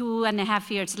 2.5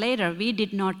 years later, we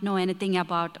did not know anything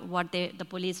about what the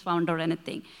police found or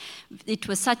anything. It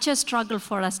was such a struggle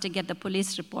for us to get the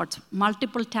police reports.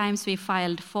 Multiple times we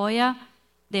filed FOIA.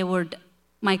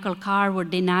 Michael Carr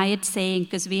would deny it, saying,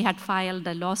 because we had filed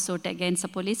a lawsuit against the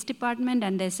police department,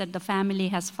 and they said the family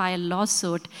has filed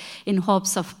lawsuit in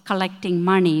hopes of collecting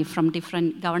money from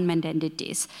different government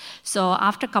entities. So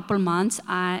after a couple months,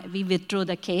 we withdrew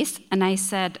the case, and I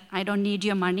said, I don't need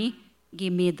your money,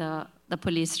 give me the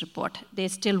police report. They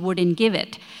still wouldn't give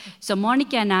it. So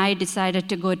Monica and I decided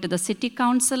to go to the city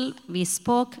council. We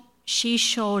spoke. She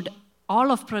showed all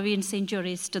of Praveen's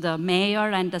injuries to the mayor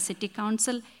and the city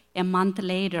council. A month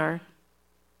later,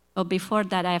 or before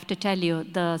that, I have to tell you,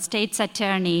 the state's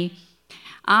attorney,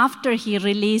 after he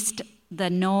released the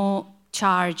no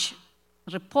charge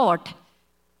report,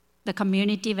 the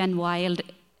community went wild.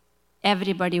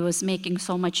 Everybody was making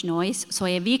so much noise. So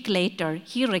a week later,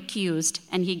 he recused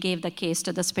and he gave the case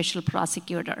to the special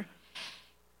prosecutor.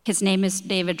 His name is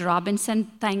David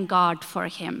Robinson. Thank God for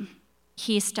him.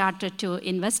 He started to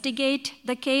investigate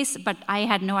the case, but I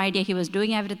had no idea he was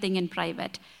doing everything in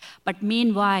private. But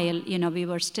meanwhile, we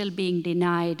were still being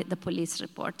denied the police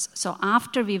reports. So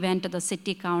after we went to the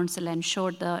city council and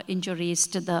showed the injuries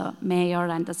to the mayor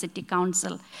and the city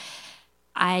council,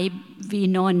 we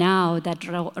know now that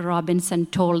Robinson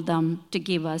told them to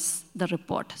give us the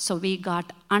report. So we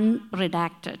got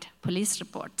unredacted police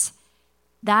reports.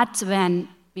 That's when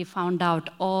we found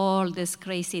out all these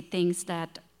crazy things,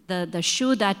 that the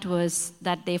shoe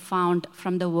that they found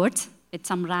from the woods, it's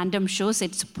some random shoes,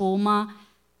 it's Puma,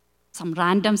 some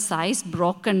random size,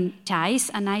 broken ties.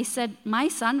 And I said, my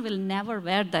son will never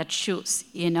wear that shoes,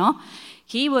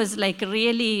 He was like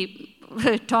really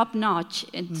top notch.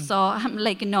 And so I'm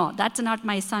like, no, that's not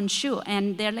my son's shoe.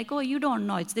 And they're like, oh, you don't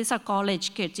know. These are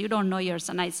college kids. You don't know your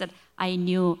son. I said, I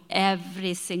knew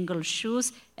every single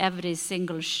shoes, every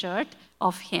single shirt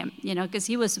of him, because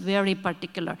he was very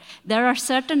particular. There are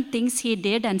certain things he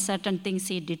did and certain things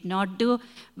he did not do,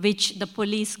 which the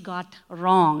police got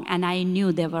wrong, and I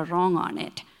knew they were wrong on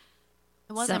it.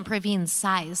 It wasn't Praveen's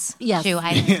size. Yes. Shoe.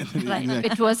 Right.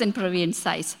 It wasn't Praveen's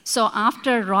size. So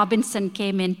after Robinson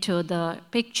came into the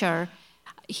picture,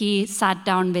 he sat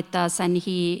down with us and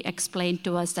he explained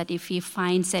to us that if he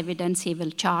finds evidence, he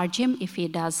will charge him. If he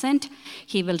doesn't,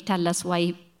 he will tell us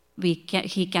why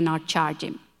he cannot charge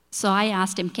him. So I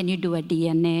asked him, can you do a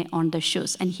DNA on the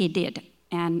shoes? And he did.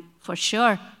 And for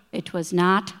sure, it was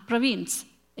not Praveen's.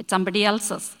 It's somebody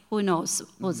else's. Who knows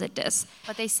whose it is.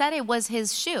 But they said it was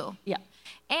his shoe. Yeah.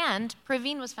 And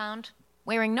Praveen was found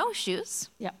wearing no shoes.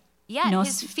 Yeah. Yet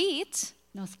his feet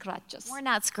no scratches. Were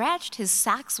not scratched. His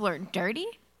socks weren't dirty.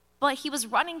 But he was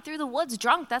running through the woods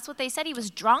drunk. That's what they said. He was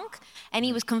drunk, and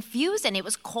he was confused, and it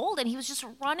was cold, and he was just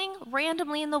running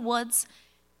randomly in the woods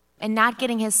and not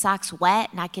getting his socks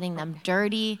wet, not getting them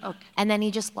dirty. Okay. And then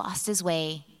he just lost his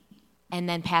way and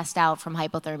then passed out from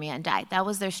hypothermia and died. That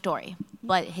was their story.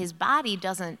 But his body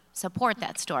doesn't support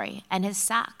that story. And his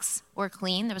socks were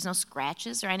clean. There was no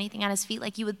scratches or anything on his feet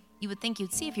like you would think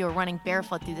you'd see if you were running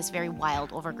barefoot through this very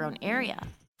wild, overgrown area.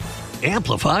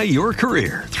 Amplify your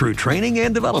career through training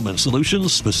and development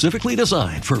solutions specifically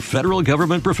designed for federal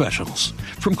government professionals.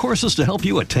 From courses to help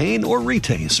you attain or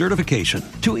retain certification,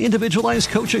 to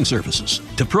individualized coaching services,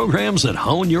 to programs that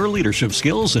hone your leadership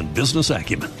skills and business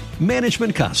acumen,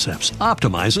 Management Concepts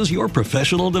optimizes your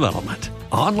professional development.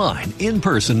 Online, in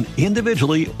person,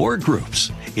 individually, or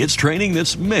groups, it's training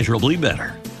that's measurably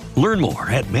better. Learn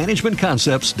more at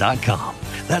managementconcepts.com.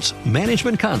 That's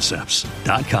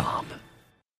managementconcepts.com.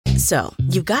 So,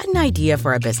 you've got an idea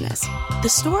for a business, the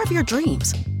store of your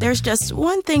dreams. There's just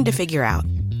one thing to figure out: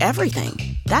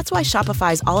 everything. That's why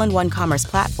Shopify's all-in-one commerce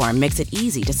platform makes it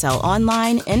easy to sell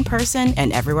online, in person,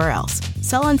 and everywhere else.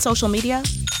 Sell on social media,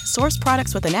 source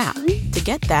products with an app to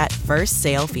get that first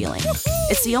sale feeling.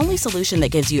 It's the only solution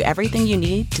that gives you everything you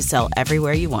need to sell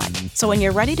everywhere you want. So when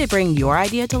you're ready to bring your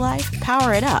idea to life,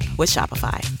 power it up with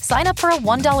Shopify. Sign up for a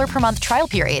 $1 per month trial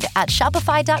period at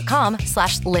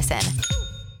shopify.com/listen.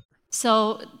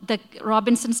 So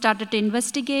Robinson started to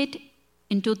investigate.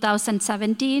 In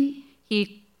 2017,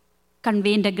 he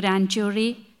convened a grand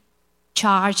jury,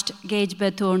 charged Gage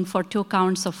Bethune for 2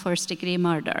 counts of first-degree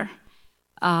murder,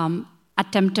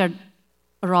 attempted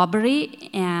robbery,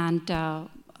 and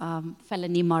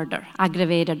felony murder,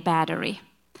 aggravated battery.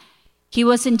 He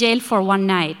was in jail for one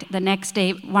night. The next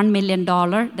day, $1 million.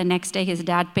 The next day, his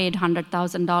dad paid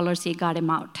 $100,000. He got him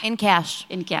out. In cash.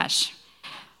 In cash.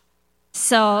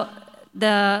 So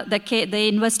they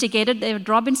investigated. David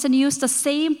Robinson used the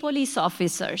same police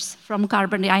officers from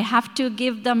Carbondale. I have to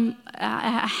give them,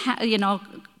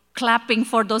 clapping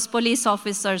for those police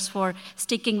officers for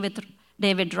sticking with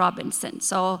David Robinson.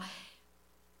 So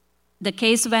the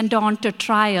case went on to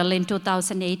trial in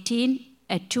 2018,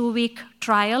 a 2-week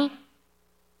trial.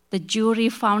 The jury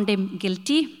found him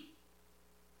guilty.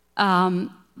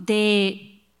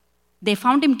 They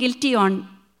found him guilty on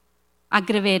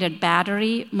aggravated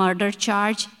battery, murder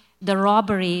charge. The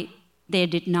robbery, they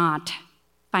did not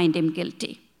find him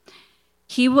guilty.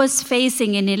 He was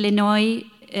facing in Illinois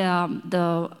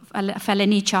the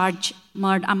felony charge,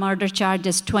 a murder charge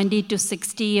is 20 to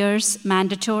 60 years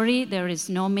mandatory. There is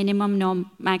no minimum, no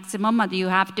maximum. You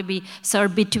have to be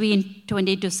served between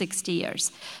 20 to 60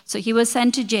 years. So he was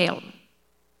sent to jail.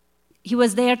 He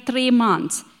was there 3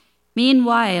 months.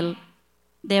 Meanwhile,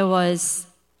 there was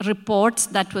reports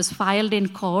that was filed in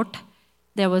court.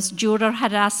 There was juror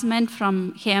harassment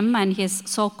from him and his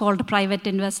so-called private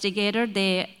investigator.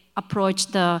 They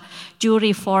approached the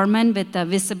jury foreman with a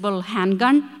visible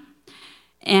handgun.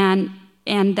 And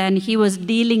then he was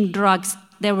dealing drugs.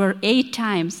 There were 8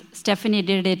 times, Stephanie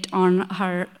did it on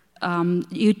her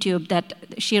YouTube, that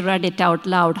she read it out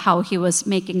loud, how he was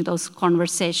making those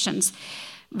conversations,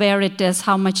 where it is,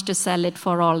 how much to sell it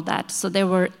for, all that. So there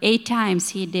were 8 times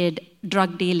he did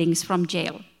drug dealings from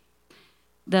jail.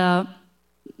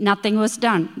 Nothing was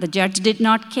done. The judge did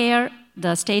not care.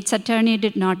 The state's attorney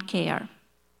did not care.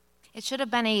 It should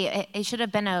have been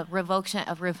a revocation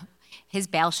of his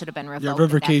bail should have been revoked. Yeah,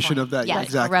 revocation of that. Yes, Yeah,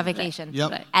 exactly. Revocation.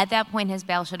 Yep. Right. At that point, his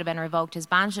bail should have been revoked. His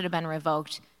bond should have been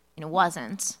revoked, and it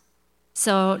wasn't.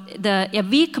 So a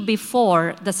week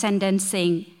before the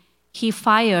sentencing, he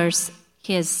fires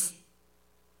his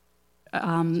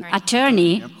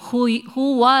attorney,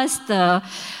 who was the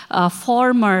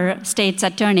former state's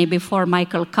attorney before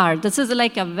Michael Carr. This is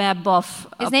like a web of...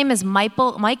 His name is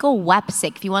Michael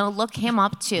Wepsick. If you want to look him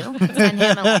up too, send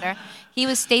him a letter. He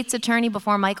was state's attorney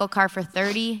before Michael Carr for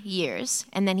 30 years,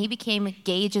 and then he became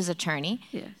Gage's attorney.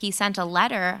 Yeah. He sent a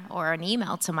letter or an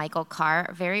email to Michael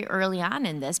Carr very early on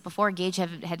in this, before Gage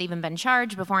had even been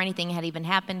charged, before anything had even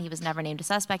happened. He was never named a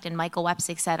suspect, and Michael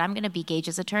Wepsick said, I'm going to be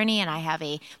Gage's attorney, and I have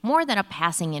more than a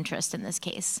passing interest in this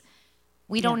case.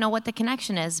 We don't know what the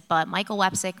connection is, but Michael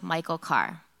Wepsick, Michael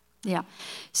Carr. Yeah.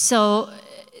 So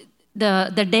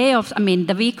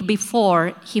the week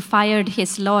before, he fired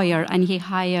his lawyer and he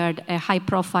hired a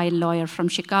high-profile lawyer from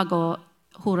Chicago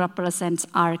who represents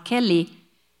R. Kelly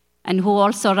and who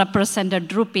also represented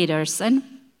Drew Peterson,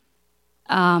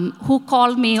 who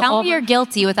called me Tell me you're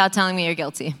guilty without telling me you're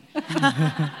guilty.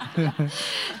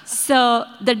 So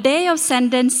the day of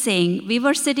sentencing, we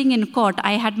were sitting in court.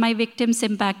 I had my victim's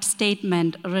impact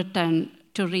statement written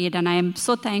to read, and I am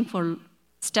so thankful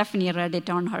Stephanie read it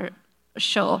on her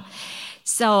show.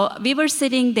 So we were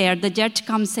sitting there. The judge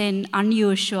comes in,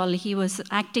 unusual. He was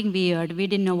acting weird. We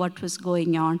didn't know what was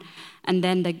going on. And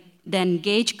then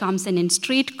Gage comes in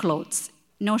street clothes,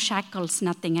 no shackles,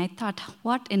 nothing. I thought,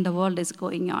 what in the world is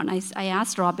going on? I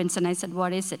asked Robinson, I said,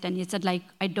 what is it? And he said,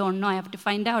 I don't know. I have to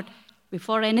find out.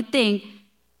 Before anything,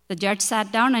 the judge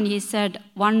sat down and he said,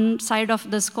 one side of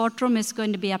this courtroom is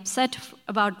going to be upset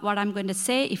about what I'm going to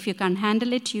say. If you can't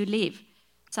handle it, you leave.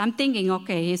 So I'm thinking,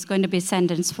 okay, he's going to be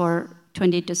sentenced for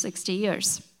 20 to 60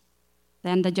 years.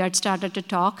 Then the judge started to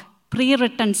talk.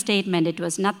 Pre-written statement. It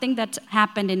was nothing that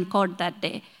happened in court that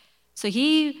day. So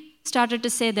he started to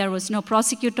say there was no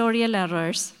prosecutorial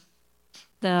errors.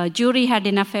 The jury had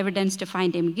enough evidence to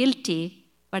find him guilty.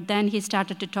 But then he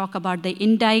started to talk about the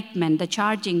indictment, the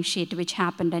charging sheet, which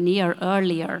happened a year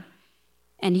earlier.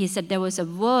 And he said there was a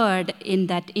word in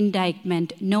that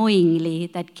indictment, knowingly,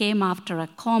 that came after a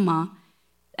comma.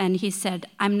 And he said,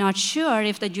 I'm not sure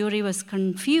if the jury was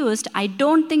confused. I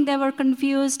don't think they were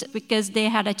confused because they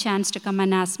had a chance to come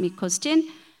and ask me a question.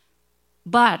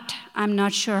 But I'm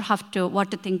not sure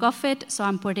what to think of it, so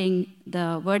I'm putting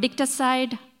the verdict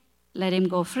aside. let him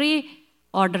go free,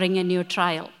 ordering a new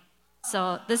trial.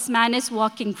 So this man is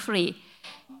walking free.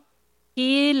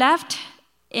 He left,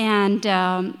 and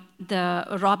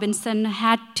the Robinson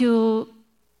had to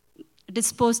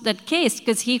dispose that case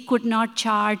because he could not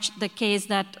charge the case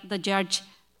that the judge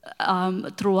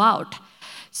threw out.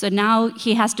 So now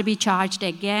he has to be charged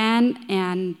again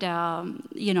and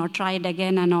tried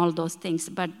again and all those things.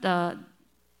 But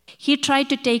he tried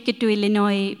to take it to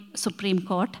Illinois Supreme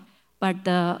Court, but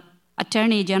the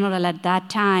Attorney General at that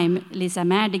time, Lisa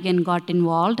Madigan, got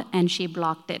involved and she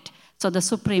blocked it. So the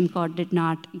Supreme Court did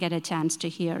not get a chance to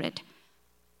hear it.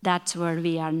 That's where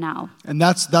we are now. And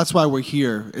that's why we're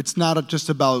here. It's not just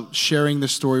about sharing the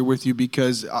story with you,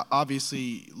 because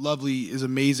obviously Lovely is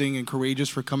amazing and courageous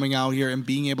for coming out here and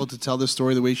being able to tell the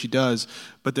story the way she does,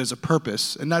 but there's a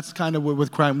purpose. And that's kind of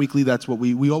with Crime Weekly, that's what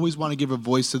we always want to give a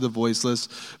voice to the voiceless,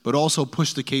 but also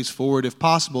push the case forward if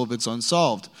possible, if it's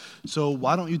unsolved. So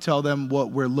why don't you tell them what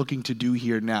we're looking to do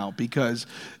here now? Because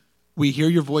we hear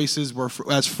your voices. We're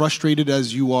as frustrated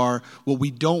as you are. What we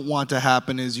don't want to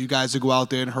happen is you guys to go out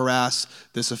there and harass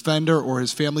this offender or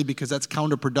his family, because that's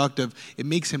counterproductive. It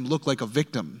makes him look like a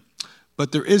victim.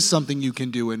 But there is something you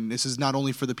can do, and this is not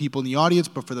only for the people in the audience,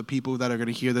 but for the people that are going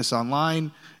to hear this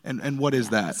online. And what is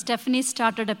that? Stephanie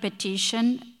started a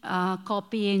petition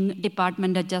copying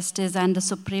Department of Justice and the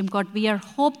Supreme Court. We are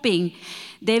hoping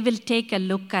they will take a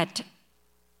look at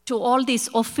to all these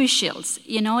officials,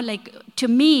 to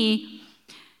me,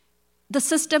 the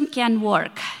system can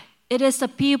work. It is the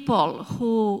people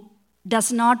who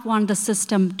does not want the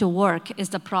system to work is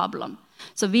the problem.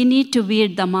 So we need to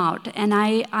weed them out. And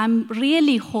I'm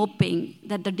really hoping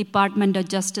that the Department of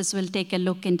Justice will take a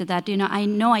look into that. I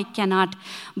know I cannot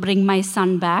bring my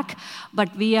son back, but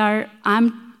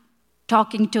I'm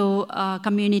talking to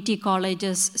community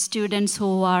colleges, students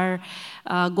who are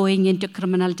going into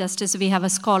criminal justice. We have a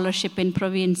scholarship in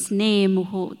Praveen's name,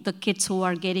 the kids who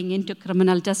are getting into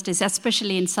criminal justice,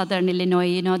 especially in Southern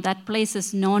Illinois. That place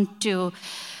is known to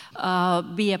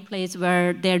be a place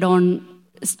where they don't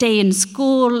stay in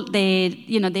school, they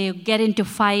get into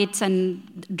fights,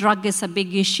 and drug is a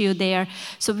big issue there.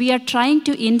 So we are trying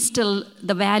to instill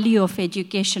the value of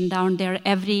education down there.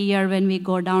 Every year when we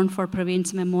go down for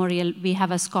Praveen's Memorial, we have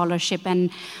a scholarship.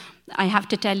 And I have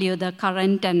to tell you, the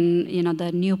current and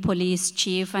the new police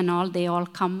chief and all, they all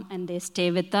come and they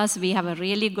stay with us. We have a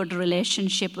really good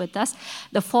relationship with us.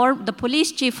 The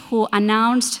police chief who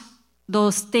announced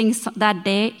those things that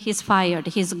day, he's fired,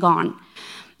 he's gone.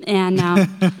 And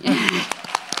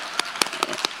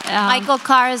Michael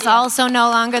Carr is also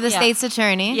no longer the state's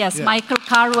attorney. Yes, yeah. Michael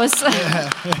Carr was...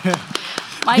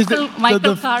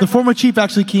 The former chief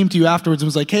actually came to you afterwards and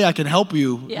was like, hey, I can help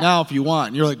you now if you want.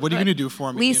 And you're like, what are you going to do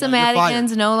for me? Lisa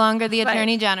Madigan's no longer the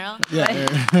attorney general. Yeah.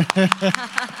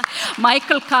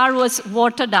 Michael Carr was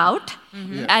voted out,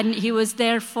 and he was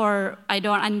there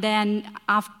and then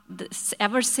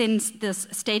ever since this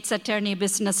state's attorney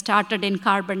business started in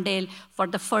Carbondale, for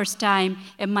the first time,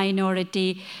 a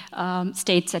minority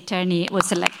state's attorney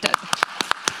was elected.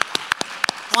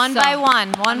 One by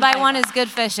one is good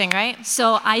fishing, right?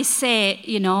 So I say,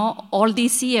 all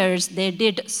these years they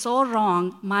did so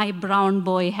wrong, my brown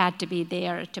boy had to be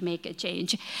there to make a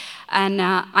change. And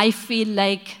I feel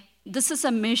like this is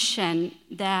a mission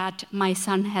that my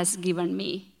son has given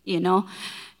me,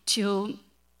 to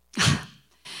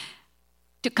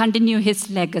continue his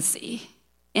legacy.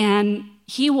 And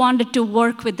he wanted to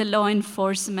work with the law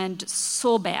enforcement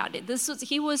so bad.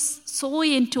 He was so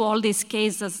into all these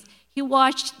cases. He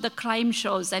watched the crime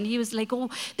shows and he was like, oh,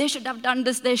 they should have done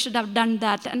this, they should have done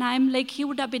that. And I'm like, he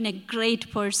would have been a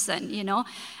great person,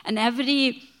 And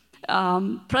every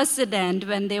president,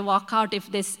 when they walk out,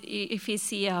 if he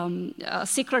see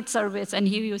Secret Service, and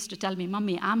he used to tell me,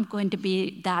 Mommy, I'm going to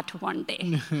be that one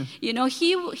day.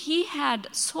 He had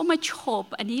so much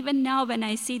hope. And even now when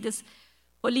I see this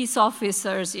police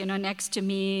officers, next to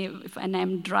me when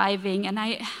I'm driving, and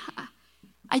I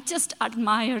just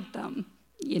admired them.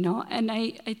 And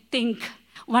I think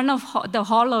one of the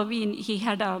Halloween, he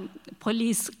had a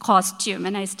police costume,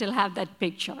 and I still have that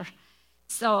picture.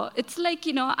 So it's like,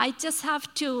 I just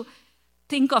have to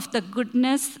think of the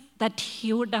goodness that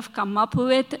he would have come up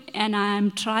with, and I'm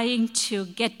trying to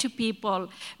get to people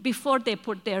before they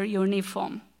put their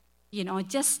uniform,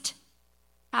 just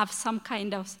have some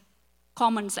kind of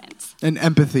common sense. And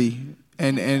empathy.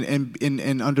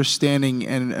 And understanding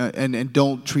and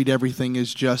don't treat everything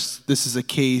as just this is a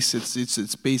case.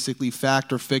 It's basically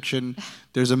fact or fiction.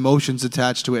 There's emotions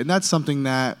attached to it, and that's something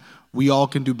that we all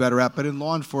can do better at. But in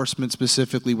law enforcement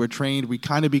specifically, we're trained. We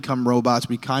kind of become robots.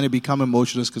 We kind of become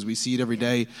emotionless because we see it every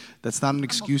day. That's not an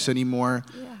excuse anymore.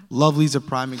 Lovely's a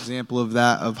prime example of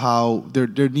that, of how there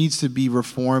needs to be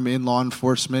reform in law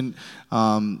enforcement.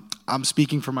 I'm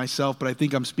speaking for myself, but I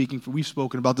think we've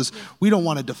spoken about this. We don't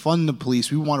want to defund the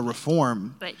police. We want to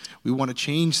reform. Right. We want to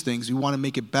change things. We want to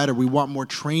make it better. We want more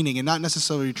training, and not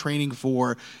necessarily training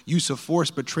for use of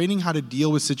force, but training how to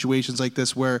deal with situations like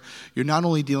this where you're not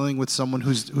only dealing with someone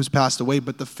who's passed away,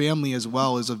 but the family as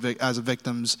well as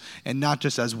victims, and not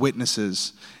just as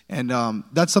witnesses. And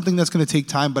that's something that's going to take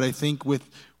time, but I think with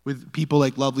people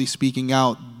like Lovely speaking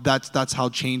out, that's how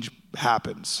change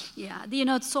happens. Yeah,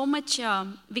 so much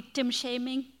victim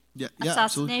shaming,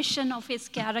 assassination of his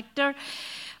character.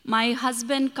 My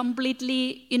husband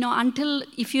completely, until,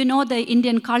 if you know the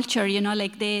Indian culture,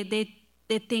 like they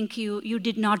think you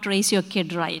did not raise your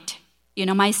kid right.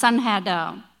 My son had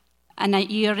an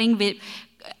earring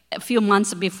a few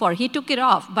months before. He took it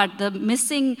off, but the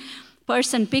missing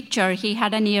person picture, he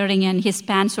had an earring and his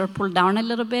pants were pulled down a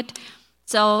little bit.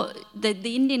 So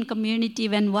the Indian community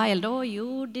went wild. Oh,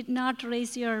 you did not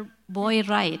raise your boy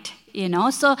right,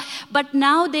 So, but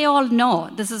now they all know.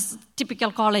 This is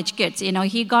typical college kids.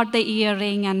 He got the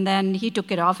earring and then he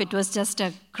took it off. It was just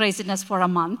a craziness for a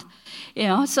month,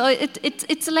 So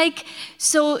it's like,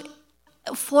 so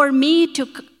for me to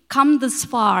come this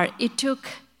far, it took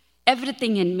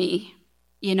everything in me.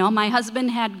 My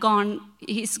husband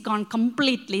he's gone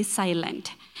completely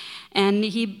silent. And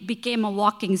he became a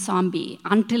walking zombie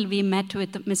until we met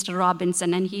with Mr.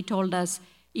 Robinson, and he told us,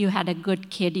 you had a good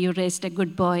kid, you raised a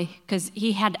good boy, because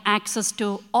he had access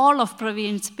to all of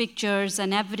Praveen's pictures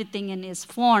and everything in his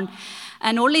phone.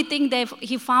 And only thing that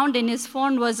he found in his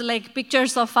phone was like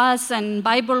pictures of us and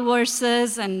Bible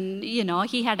verses, and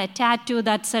he had a tattoo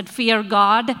that said, fear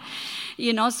God.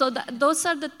 So those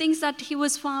are the things that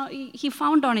he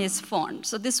found on his phone.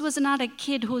 So this was not a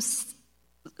kid who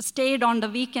stayed on the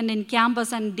weekend in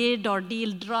campus and did or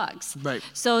deal drugs. Right.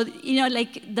 So,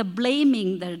 like the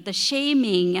blaming, the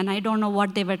shaming, and I don't know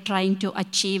what they were trying to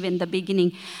achieve in the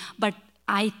beginning, but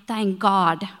I thank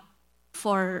God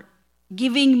for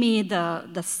giving me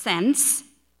the sense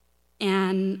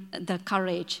and the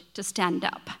courage to stand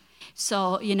up.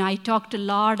 So, I talk to a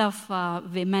lot of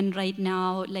women right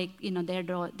now, like,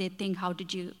 they think,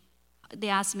 they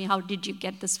ask me, how did you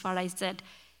get this far? I said,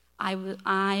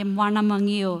 I am one among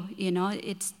you,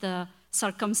 it's the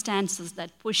circumstances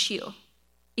that push you.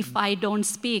 If I don't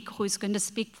speak, who is going to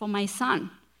speak for my son?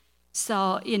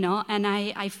 So, and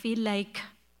I feel like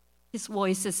his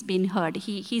voice has been heard.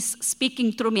 He's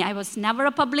speaking through me. I was never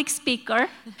a public speaker,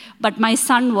 but my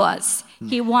son was.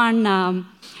 He won,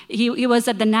 he was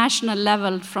at the national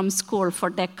level from school for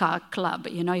DECA Club.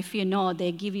 If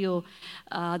they give you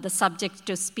the subject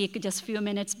to speak just a few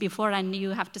minutes before, and you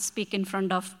have to speak in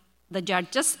front of the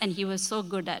judges, and he was so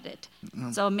good at it.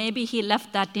 Mm-hmm. So maybe he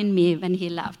left that in me when he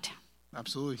left.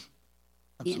 Absolutely.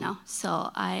 So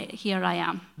here I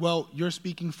am. Well, you're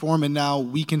speaking for him, and now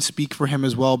we can speak for him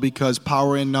as well, because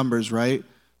power in numbers, right?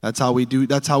 That's how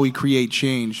we create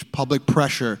change. Public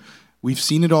pressure. We've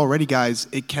seen it already, guys.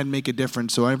 It can make a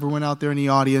difference. So everyone out there in the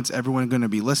audience, everyone going to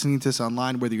be listening to this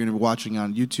online, whether you're going to be watching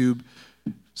on YouTube,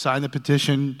 sign the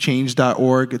petition,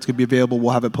 change.org. It's going to be available.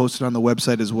 We'll have it posted on the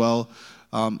website as well.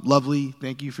 Lovely,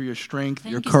 thank you for your strength,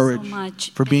 your courage, so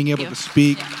much. For being able to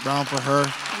speak. Yeah. Round for her.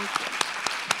 Thank you.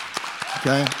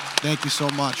 Okay, thank you so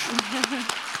much.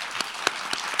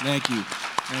 Thank you.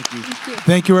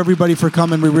 Thank you, everybody, for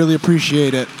coming. We really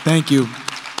appreciate it. Thank you.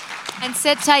 And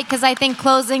sit tight, because I think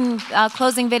closing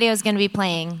video is going to be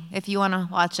playing if you want to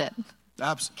watch it.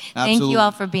 Absolutely. Thank you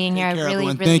all for being here. I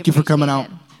really thank you for coming out.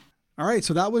 All right,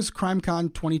 so that was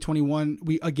CrimeCon 2021.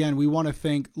 We want to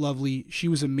thank Lovely. She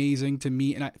was amazing to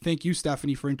meet, and I thank you,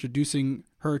 Stephanie, for introducing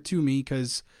her to me,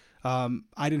 because I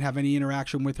didn't have any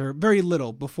interaction with her, very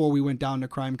little, before we went down to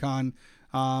CrimeCon.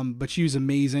 But she was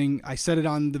amazing. I said it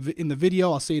in the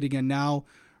video. I'll say it again now.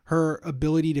 Her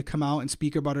ability to come out and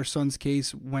speak about her son's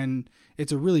case when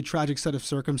it's a really tragic set of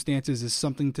circumstances is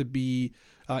something to be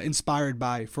inspired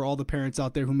by for all the parents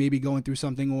out there who may be going through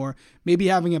something or maybe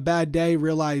having a bad day.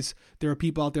 Realize there are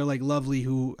people out there like Lovely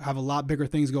who have a lot bigger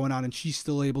things going on, and she's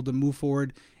still able to move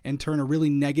forward and turn a really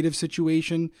negative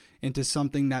situation into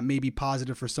something that may be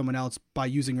positive for someone else by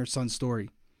using her son's story.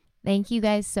 Thank you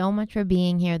guys so much for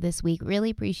being here this week. Really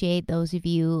appreciate those of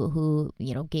you who,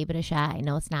 gave it a shot. I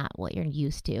know it's not what you're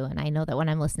used to. And I know that when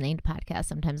I'm listening to podcasts,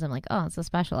 sometimes I'm like, oh, it's a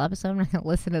special episode. I'm not going to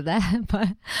listen to that. But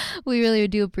we really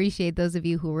do appreciate those of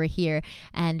you who were here.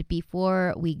 And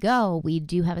before we go, we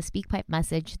do have a SpeakPipe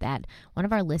message that one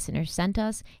of our listeners sent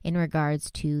us in regards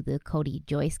to the Cody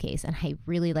Joyce case. And I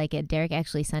really like it. Derek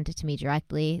actually sent it to me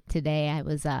directly today. I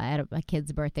was at a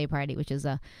kid's birthday party, which is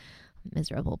a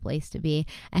miserable place to be.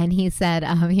 And he said,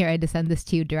 here, I had to send this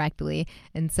to you directly.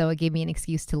 And so it gave me an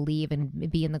excuse to leave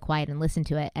and be in the quiet and listen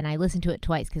to it. And I listened to it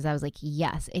twice because I was like,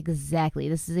 yes, exactly.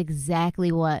 This is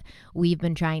exactly what we've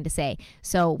been trying to say.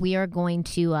 So we are going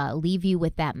to leave you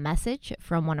with that message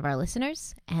from one of our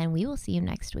listeners, and we will see you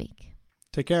next week.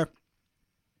 Take care.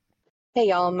 Hey,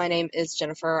 y'all. My name is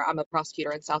Jennifer. I'm a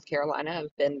prosecutor in South Carolina.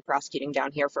 I've been prosecuting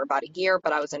down here for about a year,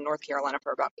 but I was in North Carolina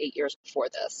for about 8 years before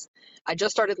this. I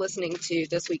just started listening to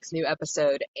this week's new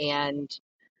episode, and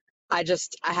I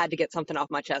had to get something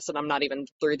off my chest, and I'm not even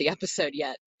through the episode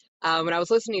yet. When I was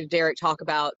listening to Derek talk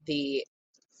about the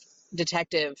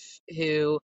detective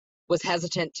who was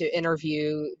hesitant to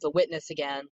interview the witness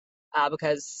again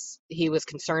because he was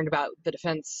concerned about the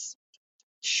defense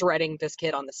shredding this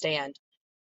kid on the stand.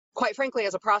 Quite frankly,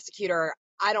 as a prosecutor,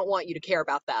 I don't want you to care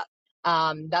about that.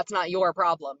 That's not your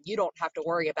problem. You don't have to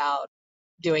worry about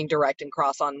doing direct and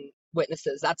cross on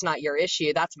witnesses. That's not your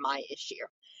issue. That's my issue.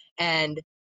 And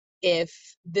if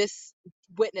this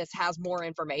witness has more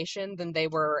information than they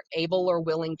were able or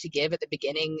willing to give at the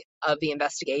beginning of the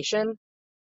investigation,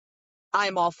 I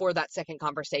am all for that second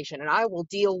conversation, and I will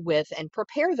deal with and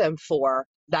prepare them for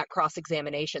that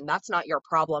cross-examination. That's not your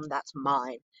problem. That's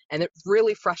mine. And it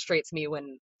really frustrates me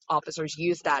when officers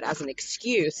use that as an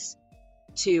excuse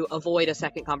to avoid a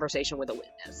second conversation with a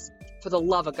witness. For the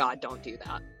love of God, don't do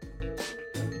that.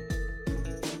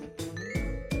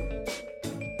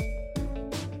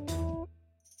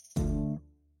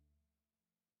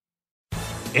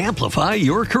 Amplify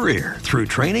your career through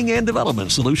training and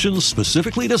development solutions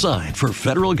specifically designed for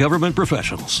federal government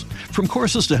professionals. From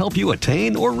courses to help you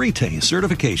attain or retain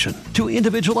certification, to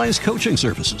individualized coaching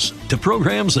services, to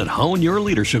programs that hone your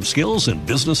leadership skills and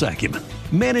business acumen,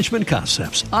 Management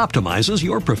Concepts optimizes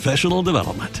your professional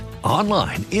development.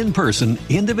 Online, in person,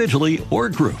 individually, or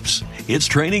groups, it's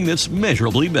training that's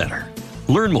measurably better.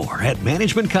 Learn more at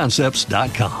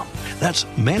managementconcepts.com. That's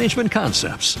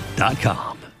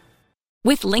managementconcepts.com.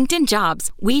 With LinkedIn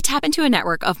Jobs, we tap into a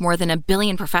network of more than 1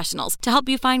 billion professionals to help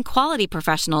you find quality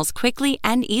professionals quickly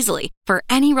and easily for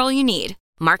any role you need.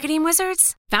 Marketing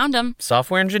wizards? Found them.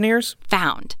 Software engineers?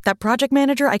 Found. That project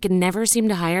manager I could never seem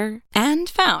to hire? And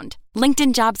found.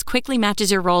 LinkedIn Jobs quickly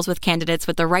matches your roles with candidates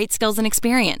with the right skills and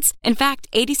experience. In fact,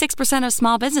 86% of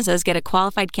small businesses get a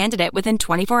qualified candidate within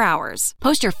 24 hours.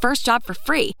 Post your first job for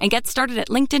free and get started at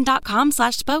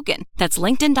linkedin.com/spoken. That's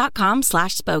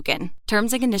linkedin.com/spoken.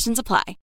 Terms and conditions apply.